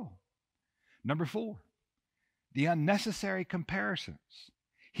control. Number 4, the unnecessary comparisons.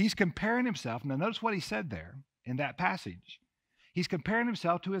 He's comparing himself. Now notice what he said there in that passage. He's comparing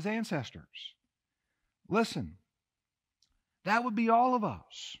himself to his ancestors. Listen, that would be all of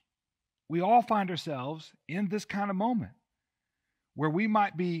us. We all find ourselves in this kind of moment where we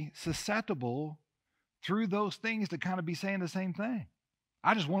might be susceptible through those things to kind of be saying the same thing.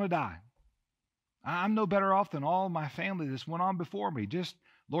 I just want to die. I'm no better off than all my family that's went on before me. Just,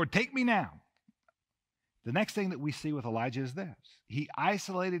 Lord, take me now. The next thing that we see with Elijah is this. He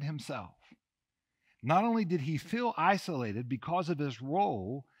isolated himself. Not only did he feel isolated because of his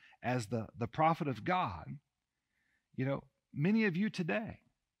role as the prophet of God, Many of you today,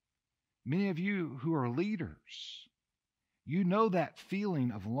 many of you who are leaders, you know that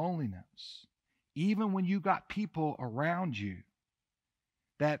feeling of loneliness, even when you got people around you,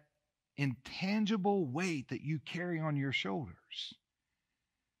 that intangible weight that you carry on your shoulders.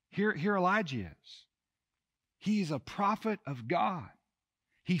 Here Elijah is. He's a prophet of God.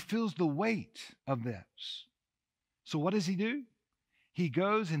 He feels the weight of this. So what does he do? He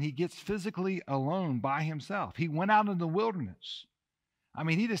goes and he gets physically alone by himself. He went out in the wilderness.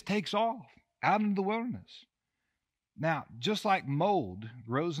 He just takes off out into the wilderness. Now, just like mold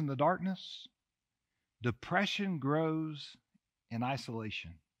grows in the darkness, depression grows in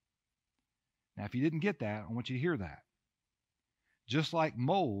isolation. Now, if you didn't get that, I want you to hear that. Just like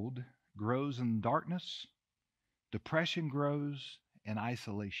mold grows in darkness, depression grows in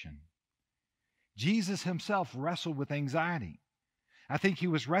isolation. Jesus himself wrestled with anxiety. I think he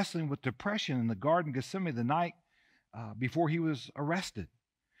was wrestling with depression in the Garden of Gethsemane the night before he was arrested.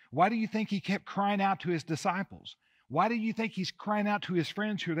 Why do you think he kept crying out to his disciples? Why do you think he's crying out to his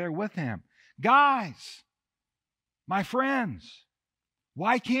friends who are there with him? Guys, my friends,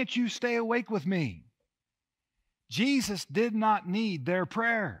 why can't you stay awake with me? Jesus did not need their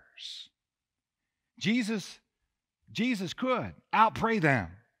prayers. Jesus could outpray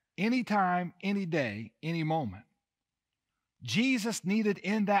them anytime, any day, any moment. Jesus needed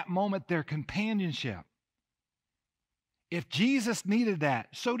in that moment their companionship. If Jesus needed that,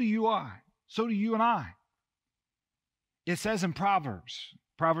 so do you and I. It says in Proverbs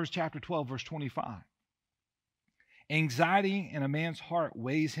chapter 12, verse 25, anxiety in a man's heart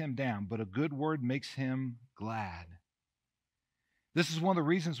weighs him down, but a good word makes him glad. This is one of the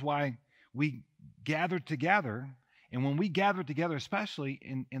reasons why we gather together, and when we gather together, especially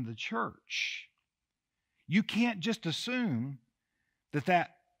in the church, you can't just assume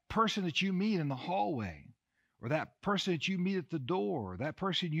that person that you meet in the hallway, or that person that you meet at the door, or that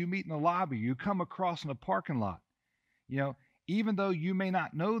person you meet in the lobby, you come across in a parking lot, even though you may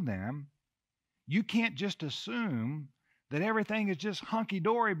not know them, you can't just assume that everything is just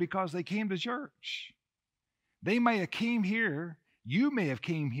hunky-dory because they came to church. They may have came here, you may have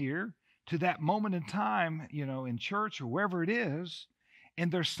came here to that moment in time, in church or wherever it is,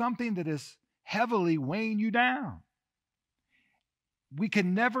 and there's something that is heavily weighing you down. We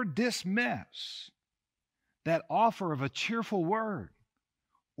can never dismiss that offer of a cheerful word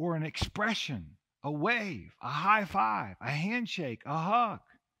or an expression, a wave, a high five, a handshake, a hug.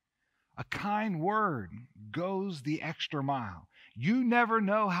 A kind word goes the extra mile. You never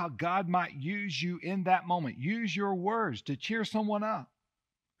know how God might use you in that moment. Use your words to cheer someone up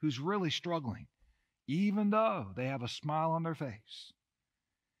who's really struggling, even though they have a smile on their face.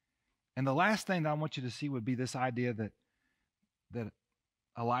 And the last thing that I want you to see would be this idea that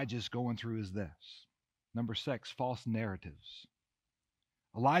Elijah is going through is this. Number 6, false narratives.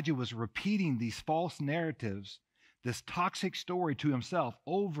 Elijah was repeating these false narratives, this toxic story to himself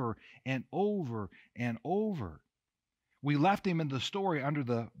over and over and over. We left him in the story under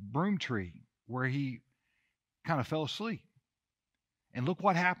the broom tree where he kind of fell asleep. And look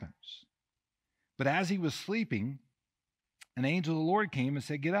what happens. But as he was sleeping, an angel of the Lord came and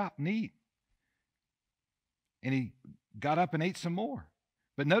said, get up and eat. And he got up and ate some more.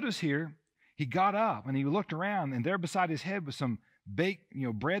 But notice here, he got up and he looked around, and there beside his head was some baked,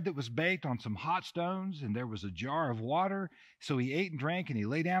 bread that was baked on some hot stones, and there was a jar of water. So he ate and drank, and he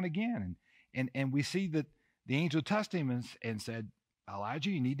lay down again. And we see that the angel touched him and said,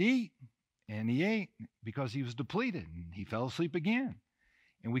 Elijah, you need to eat. And he ate because he was depleted, and he fell asleep again.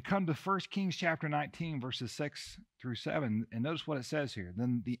 And we come to 1 Kings chapter 19, verses 6 through 7, and notice what it says here.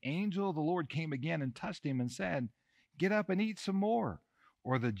 Then the angel of the Lord came again and touched him and said, get up and eat some more,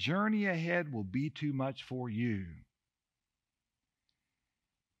 or the journey ahead will be too much for you.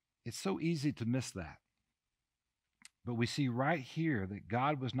 It's so easy to miss that. But we see right here that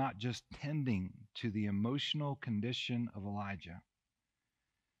God was not just tending to the emotional condition of Elijah,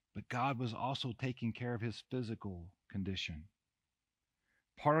 but God was also taking care of his physical condition.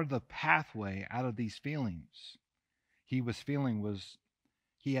 Part of the pathway out of these feelings he was feeling was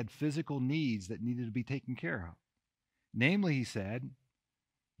he had physical needs that needed to be taken care of. Namely, he said,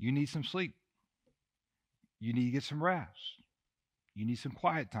 you need some sleep. You need to get some rest. You need some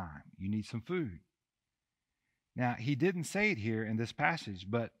quiet time. You need some food. Now, he didn't say it here in this passage,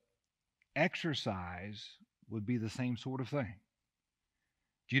 but exercise would be the same sort of thing.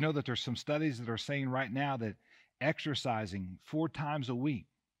 Do you know that there's some studies that are saying right now that exercising 4 times a week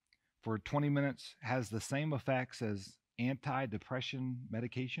for 20 minutes has the same effects as antidepressant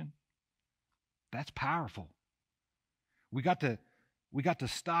medication? That's powerful. We got to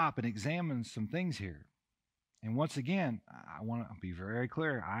stop and examine some things here. And once again, I want to be very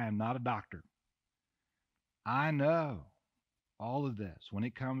clear. I am not a doctor. I know all of this, when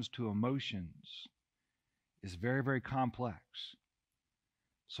it comes to emotions, is very, very complex.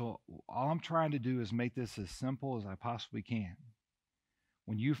 So all I'm trying to do is make this as simple as I possibly can.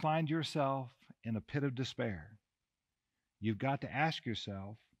 When you find yourself in a pit of despair, you've got to ask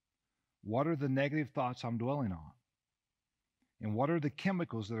yourself, what are the negative thoughts I'm dwelling on? And what are the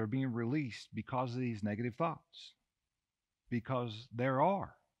chemicals that are being released because of these negative thoughts? Because there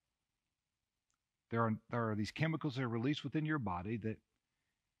are these chemicals that are released within your body that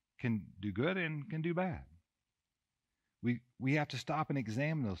can do good and can do bad. We have to stop and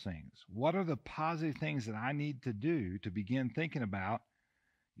examine those things. What are the positive things that I need to do to begin thinking about,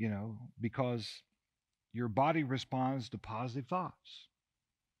 because your body responds to positive thoughts.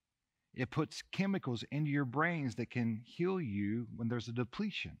 It puts chemicals into your brains that can heal you when there's a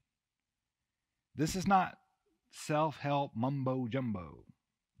depletion. This is not self-help mumbo jumbo.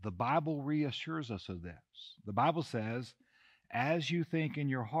 The Bible reassures us of this. The Bible says, as you think in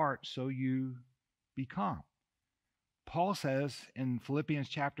your heart, so you become. Paul says in Philippians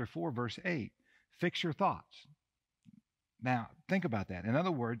chapter 4, verse 8, fix your thoughts. Now, think about that. In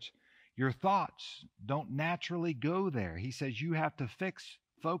other words, your thoughts don't naturally go there. He says you have to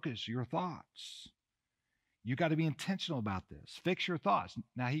focus your thoughts. You got to be intentional about this. Fix your thoughts.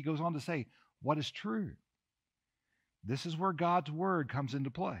 Now, he goes on to say, what is true? This is where God's word comes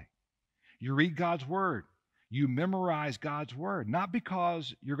into play. You read God's word. You memorize God's word, not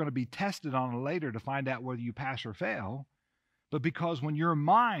because you're going to be tested on it later to find out whether you pass or fail, but because when your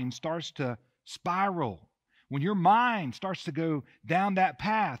mind starts to spiral, when your mind starts to go down that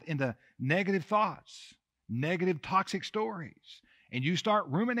path into negative thoughts, negative toxic stories, and you start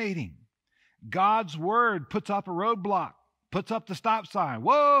ruminating, God's word puts up a roadblock, puts up the stop sign.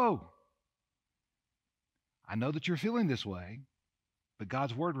 Whoa! I know that you're feeling this way, but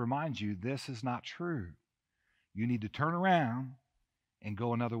God's word reminds you this is not true. You need to turn around and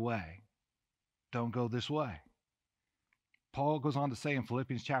go another way. Don't go this way. Paul goes on to say in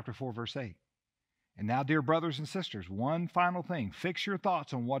Philippians chapter 4, verse 8, and now, dear brothers and sisters, one final thing. Fix your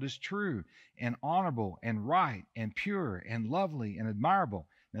thoughts on what is true and honorable and right and pure and lovely and admirable.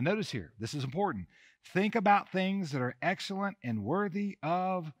 Now notice here, this is important. Think about things that are excellent and worthy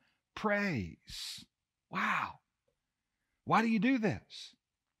of praise. Wow. Why do you do this?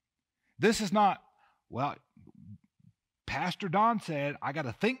 This is not, well, Pastor Don said, I got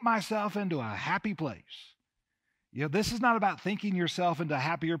to think myself into a happy place. This is not about thinking yourself into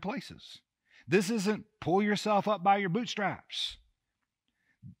happier places. This isn't pull yourself up by your bootstraps.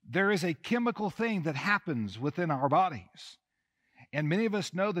 There is a chemical thing that happens within our bodies. And many of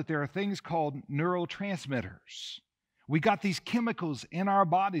us know that there are things called neurotransmitters. We got these chemicals in our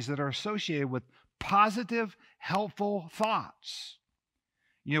bodies that are associated with positive, helpful thoughts.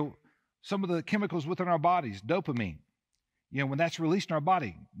 Some of the chemicals within our bodies, dopamine, when that's released in our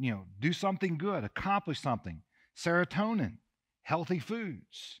body, do something good, accomplish something. Serotonin, healthy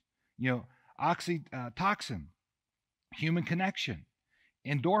foods, oxytocin, human connection,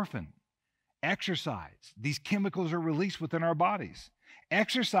 endorphin, exercise. These chemicals are released within our bodies.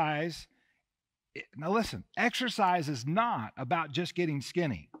 Exercise, now listen, exercise is not about just getting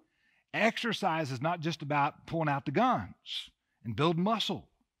skinny. Exercise is not just about pulling out the guns and building muscle.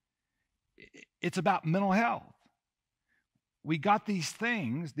 It's about mental health. We got these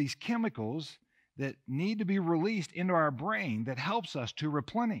things, these chemicals that need to be released into our brain that helps us to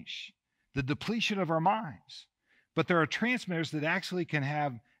replenish the depletion of our minds. But there are transmitters that actually can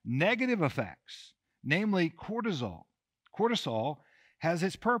have negative effects, namely cortisol. Cortisol has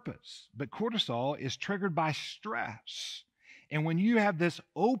its purpose, but cortisol is triggered by stress. And when you have this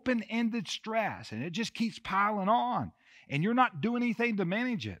open-ended stress and it just keeps piling on and you're not doing anything to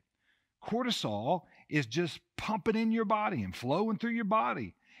manage it, cortisol is just pumping in your body and flowing through your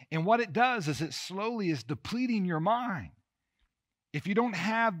body. And what it does is it slowly is depleting your mind. If you don't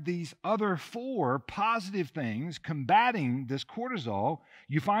have these other four positive things combating this cortisol,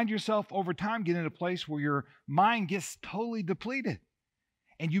 you find yourself over time getting in a place where your mind gets totally depleted.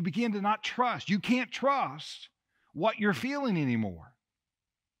 And you begin to not trust. You can't trust what you're feeling anymore.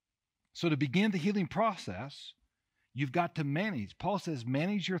 So to begin the healing process, you've got to manage. Paul says,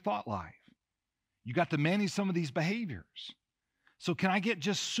 manage your thought life. You got to manage some of these behaviors. So can I get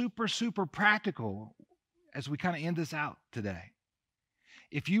just super, super practical as we kind of end this out today?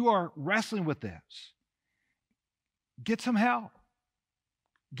 If you are wrestling with this, get some help.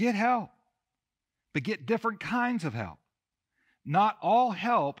 Get help. But get different kinds of help. Not all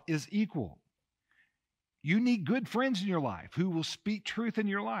help is equal. You need good friends in your life who will speak truth in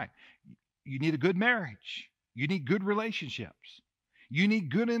your life. You need a good marriage. You need good relationships. You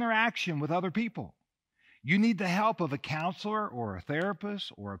need good interaction with other people. You need the help of a counselor or a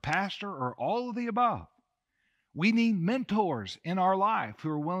therapist or a pastor or all of the above. We need mentors in our life who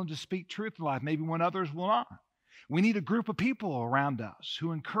are willing to speak truth in life, maybe when others will not. We need a group of people around us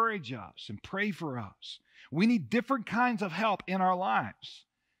who encourage us and pray for us. We need different kinds of help in our lives.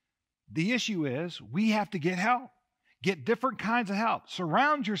 The issue is we have to get help. Get different kinds of help.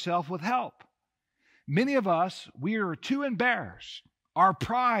 Surround yourself with help. Many of us, we are too embarrassed. Our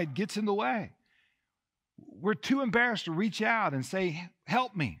pride gets in the way. We're too embarrassed to reach out and say,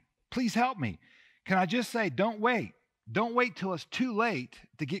 help me. Please help me. Can I just say, don't wait. Don't wait till it's too late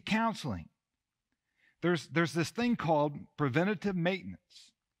to get counseling. There's this thing called preventative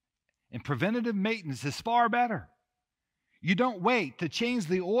maintenance. And preventative maintenance is far better. You don't wait to change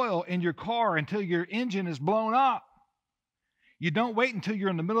the oil in your car until your engine is blown up. You don't wait until you're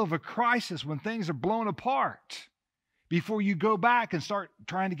in the middle of a crisis when things are blown apart before you go back and start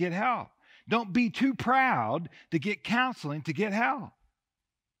trying to get help. Don't be too proud to get counseling to get help.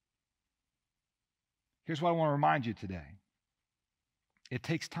 Here's what I want to remind you today. It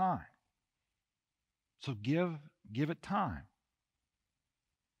takes time. So give it time.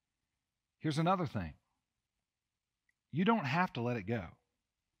 Here's another thing. You don't have to let it go.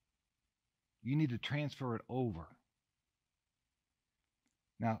 You need to transfer it over.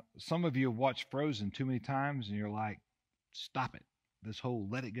 Now, some of you have watched Frozen too many times and you're like, stop it. This whole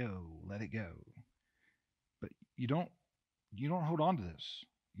let it go, let it go. But you don't hold on to this.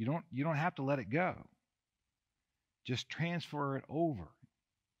 You don't have to let it go. Just transfer it over.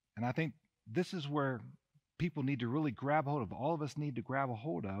 And I think this is where people need to really grab hold of. All of us need to grab a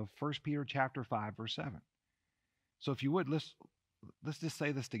hold of 1 Peter chapter 5, verse 7. So if you would, let's just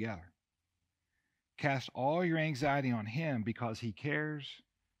say this together. Cast all your anxiety on him because he cares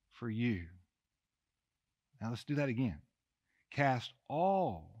for you. Now let's do that again. Cast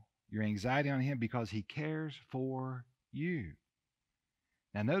all your anxiety on him because he cares for you.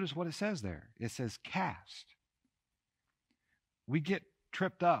 Now notice what it says there. It says cast. We get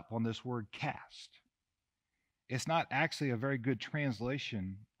tripped up on this word cast. It's not actually a very good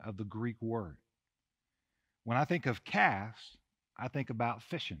translation of the Greek word. When I think of cast, I think about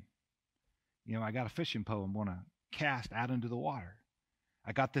fishing. You know, I got a fishing pole I'm going to cast out into the water.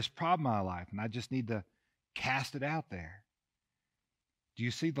 I got this problem in my life, and I just need to cast it out there. Do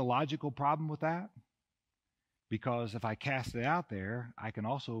you see the logical problem with that? Because if I cast it out there, I can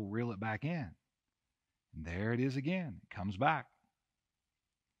also reel it back in. And there it is again. It comes back.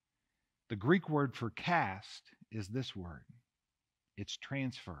 The Greek word for cast is this word. It's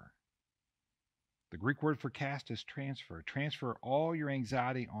transfer. The Greek word for cast is transfer. Transfer all your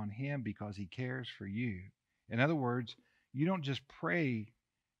anxiety on him because he cares for you. In other words, you don't just pray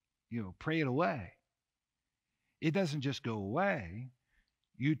it away. It doesn't just go away.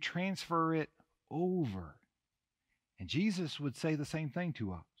 You transfer it over. And Jesus would say the same thing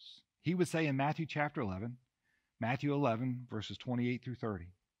to us. He would say in Matthew chapter 11, Matthew 11, verses 28 through 30.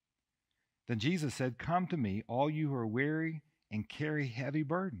 Then Jesus said, come to me, all you who are weary and carry heavy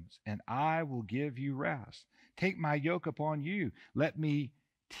burdens, and I will give you rest. Take my yoke upon you. Let me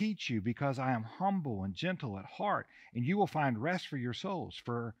teach you, because I am humble and gentle at heart, and you will find rest for your souls.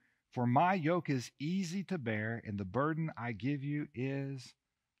 For my yoke is easy to bear, and the burden I give you is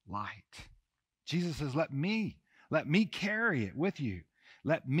light. Jesus says, let me carry it with you.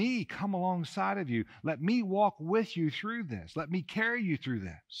 Let me come alongside of you. Let me walk with you through this. Let me carry you through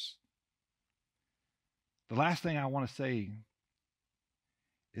this. The last thing I want to say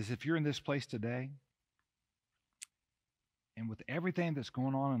is if you're in this place today, and with everything that's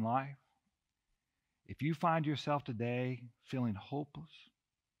going on in life, if you find yourself today feeling hopeless,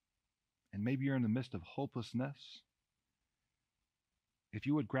 and maybe you're in the midst of hopelessness, if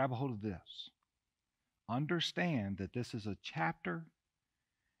you would grab a hold of this, understand that this is a chapter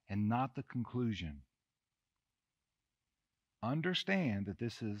and not the conclusion. Understand that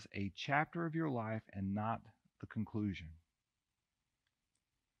this is a chapter of your life and not the conclusion.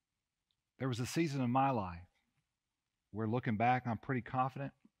 There was a season in my life where, looking back, I'm pretty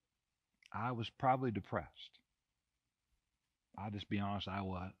confident I was probably depressed. I'll just be honest, I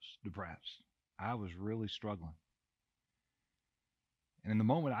was depressed. I was really struggling. And in the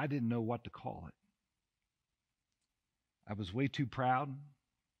moment, I didn't know what to call it. I was way too proud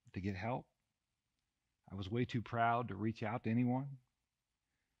to get help. I was way too proud to reach out to anyone.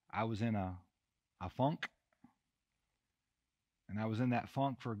 I was in a funk. And I was in that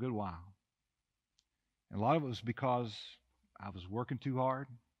funk for a good while. And a lot of it was because I was working too hard.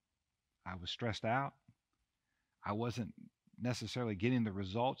 I was stressed out. I wasn't necessarily getting the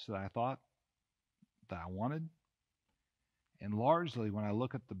results that I thought that I wanted. And largely, when I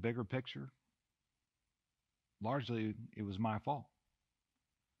look at the bigger picture, largely it was my fault.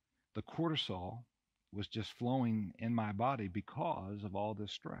 The cortisol was just flowing in my body because of all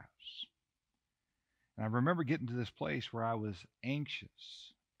this stress. And I remember getting to this place where I was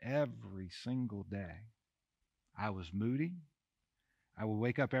anxious every single day. I was moody. I would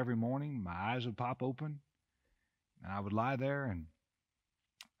wake up every morning, my eyes would pop open, and I would lie there, and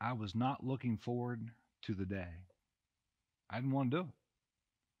I was not looking forward to the day. I didn't want to do it.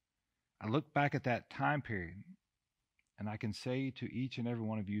 I look back at that time period, and I can say to each and every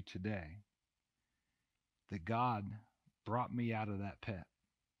one of you today that God brought me out of that pit,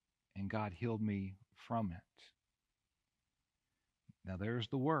 and God healed me from it. Now there's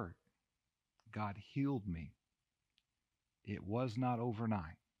the word. God healed me. It was not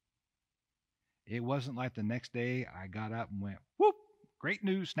overnight. It wasn't like the next day I got up and went, whoop, great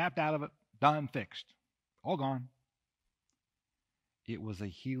news, snapped out of it, done, fixed, all gone. It was a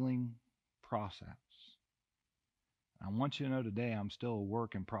healing process. I want you to know today I'm still a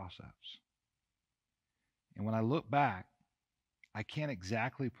work in process. And when I look back, I can't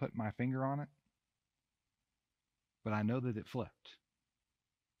exactly put my finger on it, but I know that it flipped.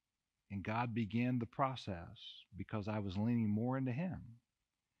 And God began the process because I was leaning more into Him.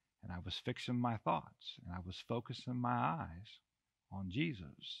 And I was fixing my thoughts. And I was focusing my eyes on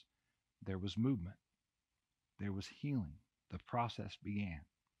Jesus. There was movement. There was healing. The process began.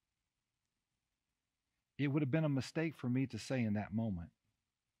 It would have been a mistake for me to say in that moment,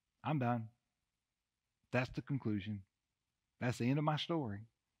 I'm done. That's the conclusion. That's the end of my story.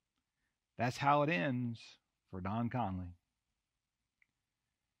 That's how it ends for Don Conley.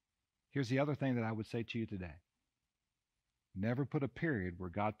 Here's the other thing that I would say to you today. Never put a period where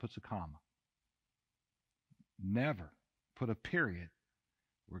God puts a comma. Never put a period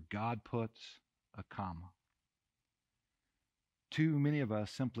where God puts a comma. Too many of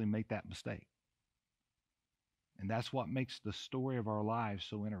us simply make that mistake. And that's what makes the story of our lives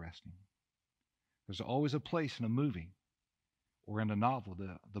so interesting. There's always a place in a movie or in a novel,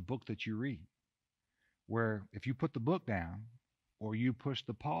 the book that you read, where if you put the book down or you push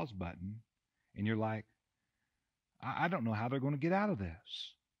the pause button and you're like, I don't know how they're going to get out of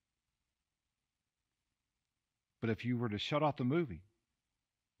this. But if you were to shut off the movie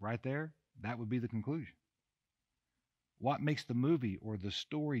right there, that would be the conclusion. What makes the movie or the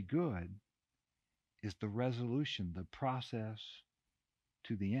story good is the resolution, the process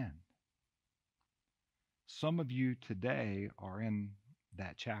to the end. Some of you today are in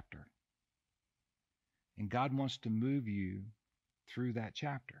that chapter. And God wants to move you through that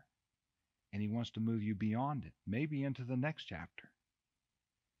chapter. And He wants to move you beyond it, maybe into the next chapter.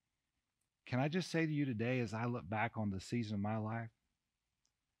 Can I just say to you today, as I look back on the season of my life,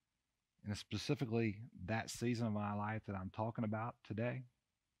 and specifically that season of my life that I'm talking about today,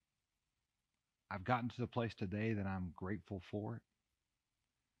 I've gotten to the place today that I'm grateful for it.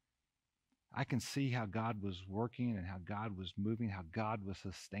 I can see how God was working and how God was moving, how God was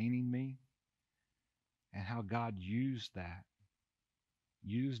sustaining me, and how God used that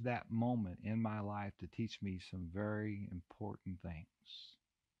moment in my life to teach me some very important things.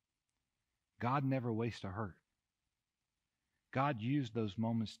 God never wastes a hurt. God used those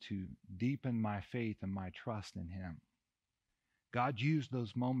moments to deepen my faith and my trust in Him. God used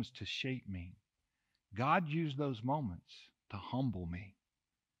those moments to shape me. God used those moments to humble me.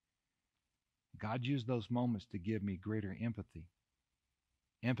 God used those moments to give me greater empathy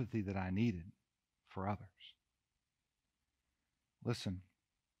that I needed for others. Listen,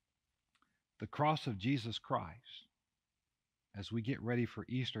 the cross of Jesus Christ, as we get ready for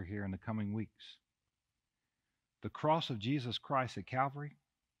Easter here in the coming weeks, the cross of Jesus Christ at Calvary,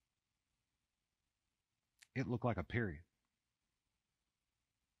 it looked like a period.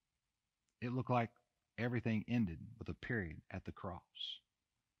 It looked like everything ended with a period at the cross.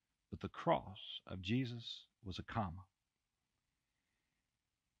 But the cross of Jesus was a comma.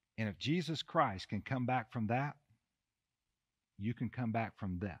 And if Jesus Christ can come back from that, you can come back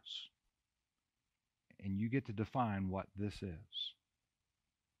from this. And you get to define what this is.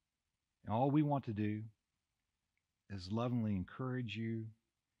 And all we want to do is lovingly encourage you,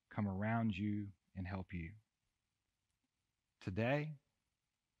 come around you, and help you. Today,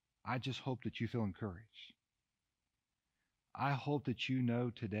 I just hope that you feel encouraged. I hope that you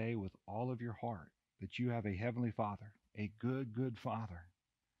know today with all of your heart that you have a Heavenly Father, a good, good Father,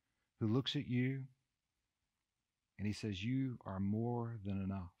 who looks at you and He says, you are more than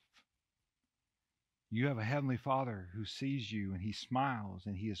enough. You have a Heavenly Father who sees you and He smiles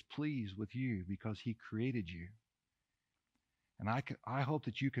and He is pleased with you because He created you. And I hope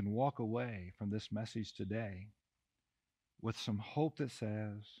that you can walk away from this message today with some hope that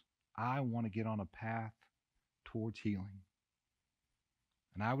says, I want to get on a path towards healing.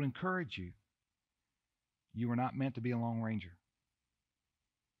 And I would encourage you, you are not meant to be a lone ranger.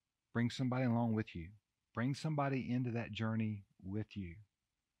 Bring somebody along with you. Bring somebody into that journey with you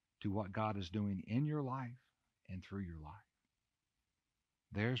to what God is doing in your life and through your life.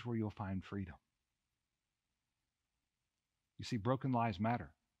 There's where you'll find freedom. You see, broken lives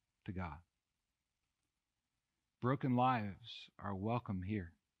matter to God. Broken lives are welcome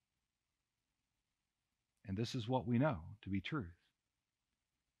here. And this is what we know to be truth.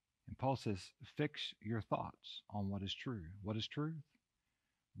 And Paul says, fix your thoughts on what is true. What is truth?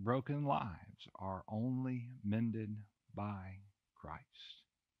 Broken lives are only mended by Christ.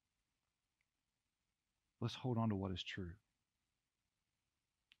 Let's hold on to what is true.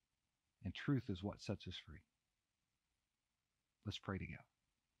 And truth is what sets us free. Let's pray together.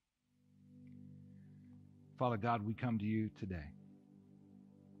 Father God, we come to you today.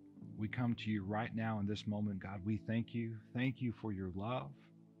 We come to you right now in this moment, God. We thank you. Thank you for your love.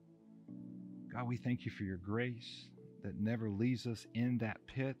 God, we thank you for your grace that never leaves us in that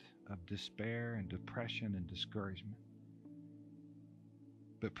pit of despair and depression and discouragement,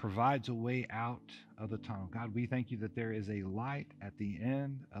 but provides a way out of the tunnel. God, we thank you that there is a light at the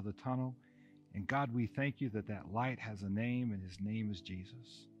end of the tunnel. And God, we thank you that that light has a name, and his name is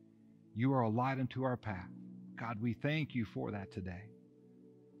Jesus. You are a light unto our path. God, we thank you for that today.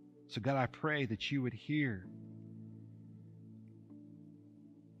 So God, I pray that you would hear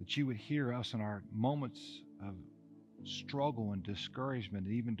us in our moments of struggle and discouragement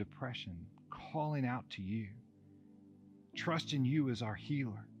and even depression, calling out to you, trusting you as our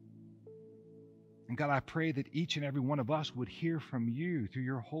healer. And God, I pray that each and every one of us would hear from you through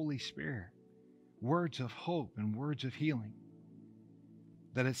your Holy Spirit words of hope and words of healing,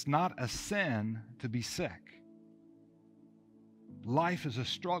 that it's not a sin to be sick. Life is a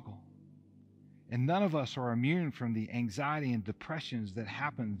struggle, and none of us are immune from the anxiety and depressions that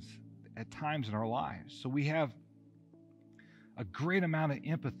happens at times in our lives. So we have a great amount of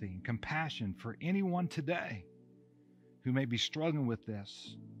empathy and compassion for anyone today who may be struggling with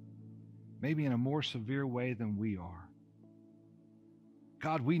this, maybe in a more severe way than we are.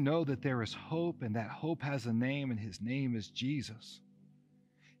 God, we know that there is hope, and that hope has a name, and his name is Jesus.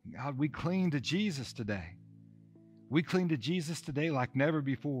 God, we cling to Jesus today. We cling to Jesus today like never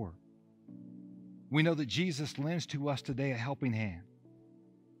before. We know that Jesus lends to us today a helping hand.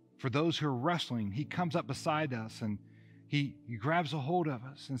 For those who are wrestling, he comes up beside us and he grabs a hold of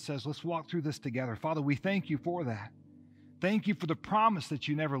us and says, let's walk through this together. Father, we thank you for that. Thank you for the promise that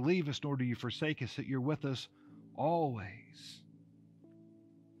you never leave us, nor do you forsake us, that you're with us always.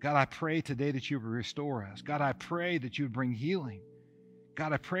 God, I pray today that you would restore us. God, I pray that you would bring healing.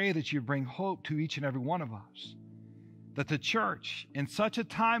 God, I pray that you would bring hope to each and every one of us. That the church, in such a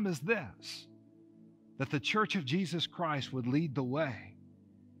time as this, that the church of Jesus Christ would lead the way,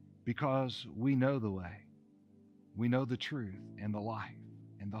 because we know the way. We know the truth and the life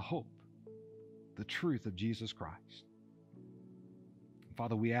and the hope, the truth of Jesus Christ.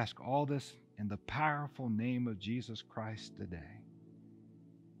 Father, we ask all this in the powerful name of Jesus Christ today.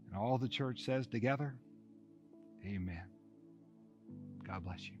 And all the church says together, amen. God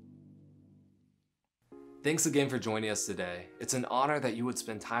bless you. Thanks again for joining us today. It's an honor that you would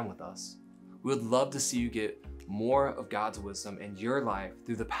spend time with us. We would love to see you get more of God's wisdom in your life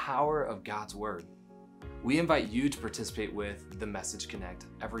through the power of God's Word. We invite you to participate with the Message Connect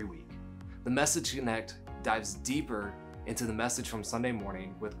every week. The Message Connect dives deeper into the message from Sunday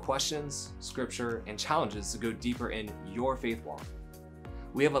morning with questions, scripture, and challenges to go deeper in your faith walk.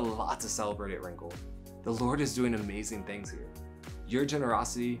 We have a lot to celebrate at Ringgold. The Lord is doing amazing things here. Your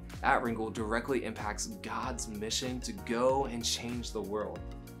generosity at Ringgold directly impacts God's mission to go and change the world.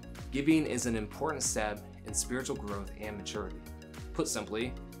 Giving is an important step in spiritual growth and maturity. Put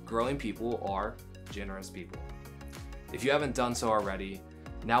simply, growing people are generous people. If you haven't done so already,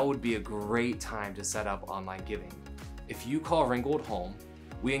 now would be a great time to set up online giving. If you call Ringgold home,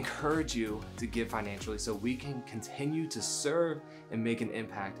 we encourage you to give financially so we can continue to serve and make an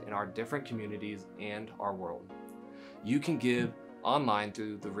impact in our different communities and our world. You can give online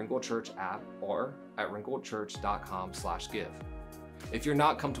through the Ringgold Church app or at ringgoldchurch.com/give. If you're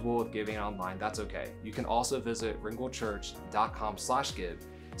not comfortable with giving online, that's okay. You can also visit ringgoldchurch.com/give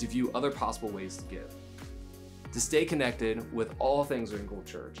to view other possible ways to give. To stay connected with all things Ringgold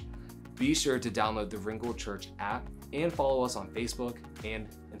Church, be sure to download the Ringgold Church app and follow us on Facebook and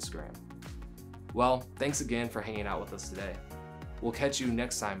Instagram. Well, thanks again for hanging out with us today. We'll catch you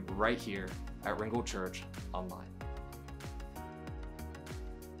next time right here at Ringgold Church Online.